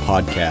dodge a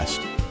podcast.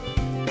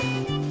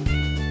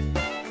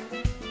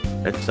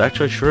 That's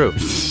actually true.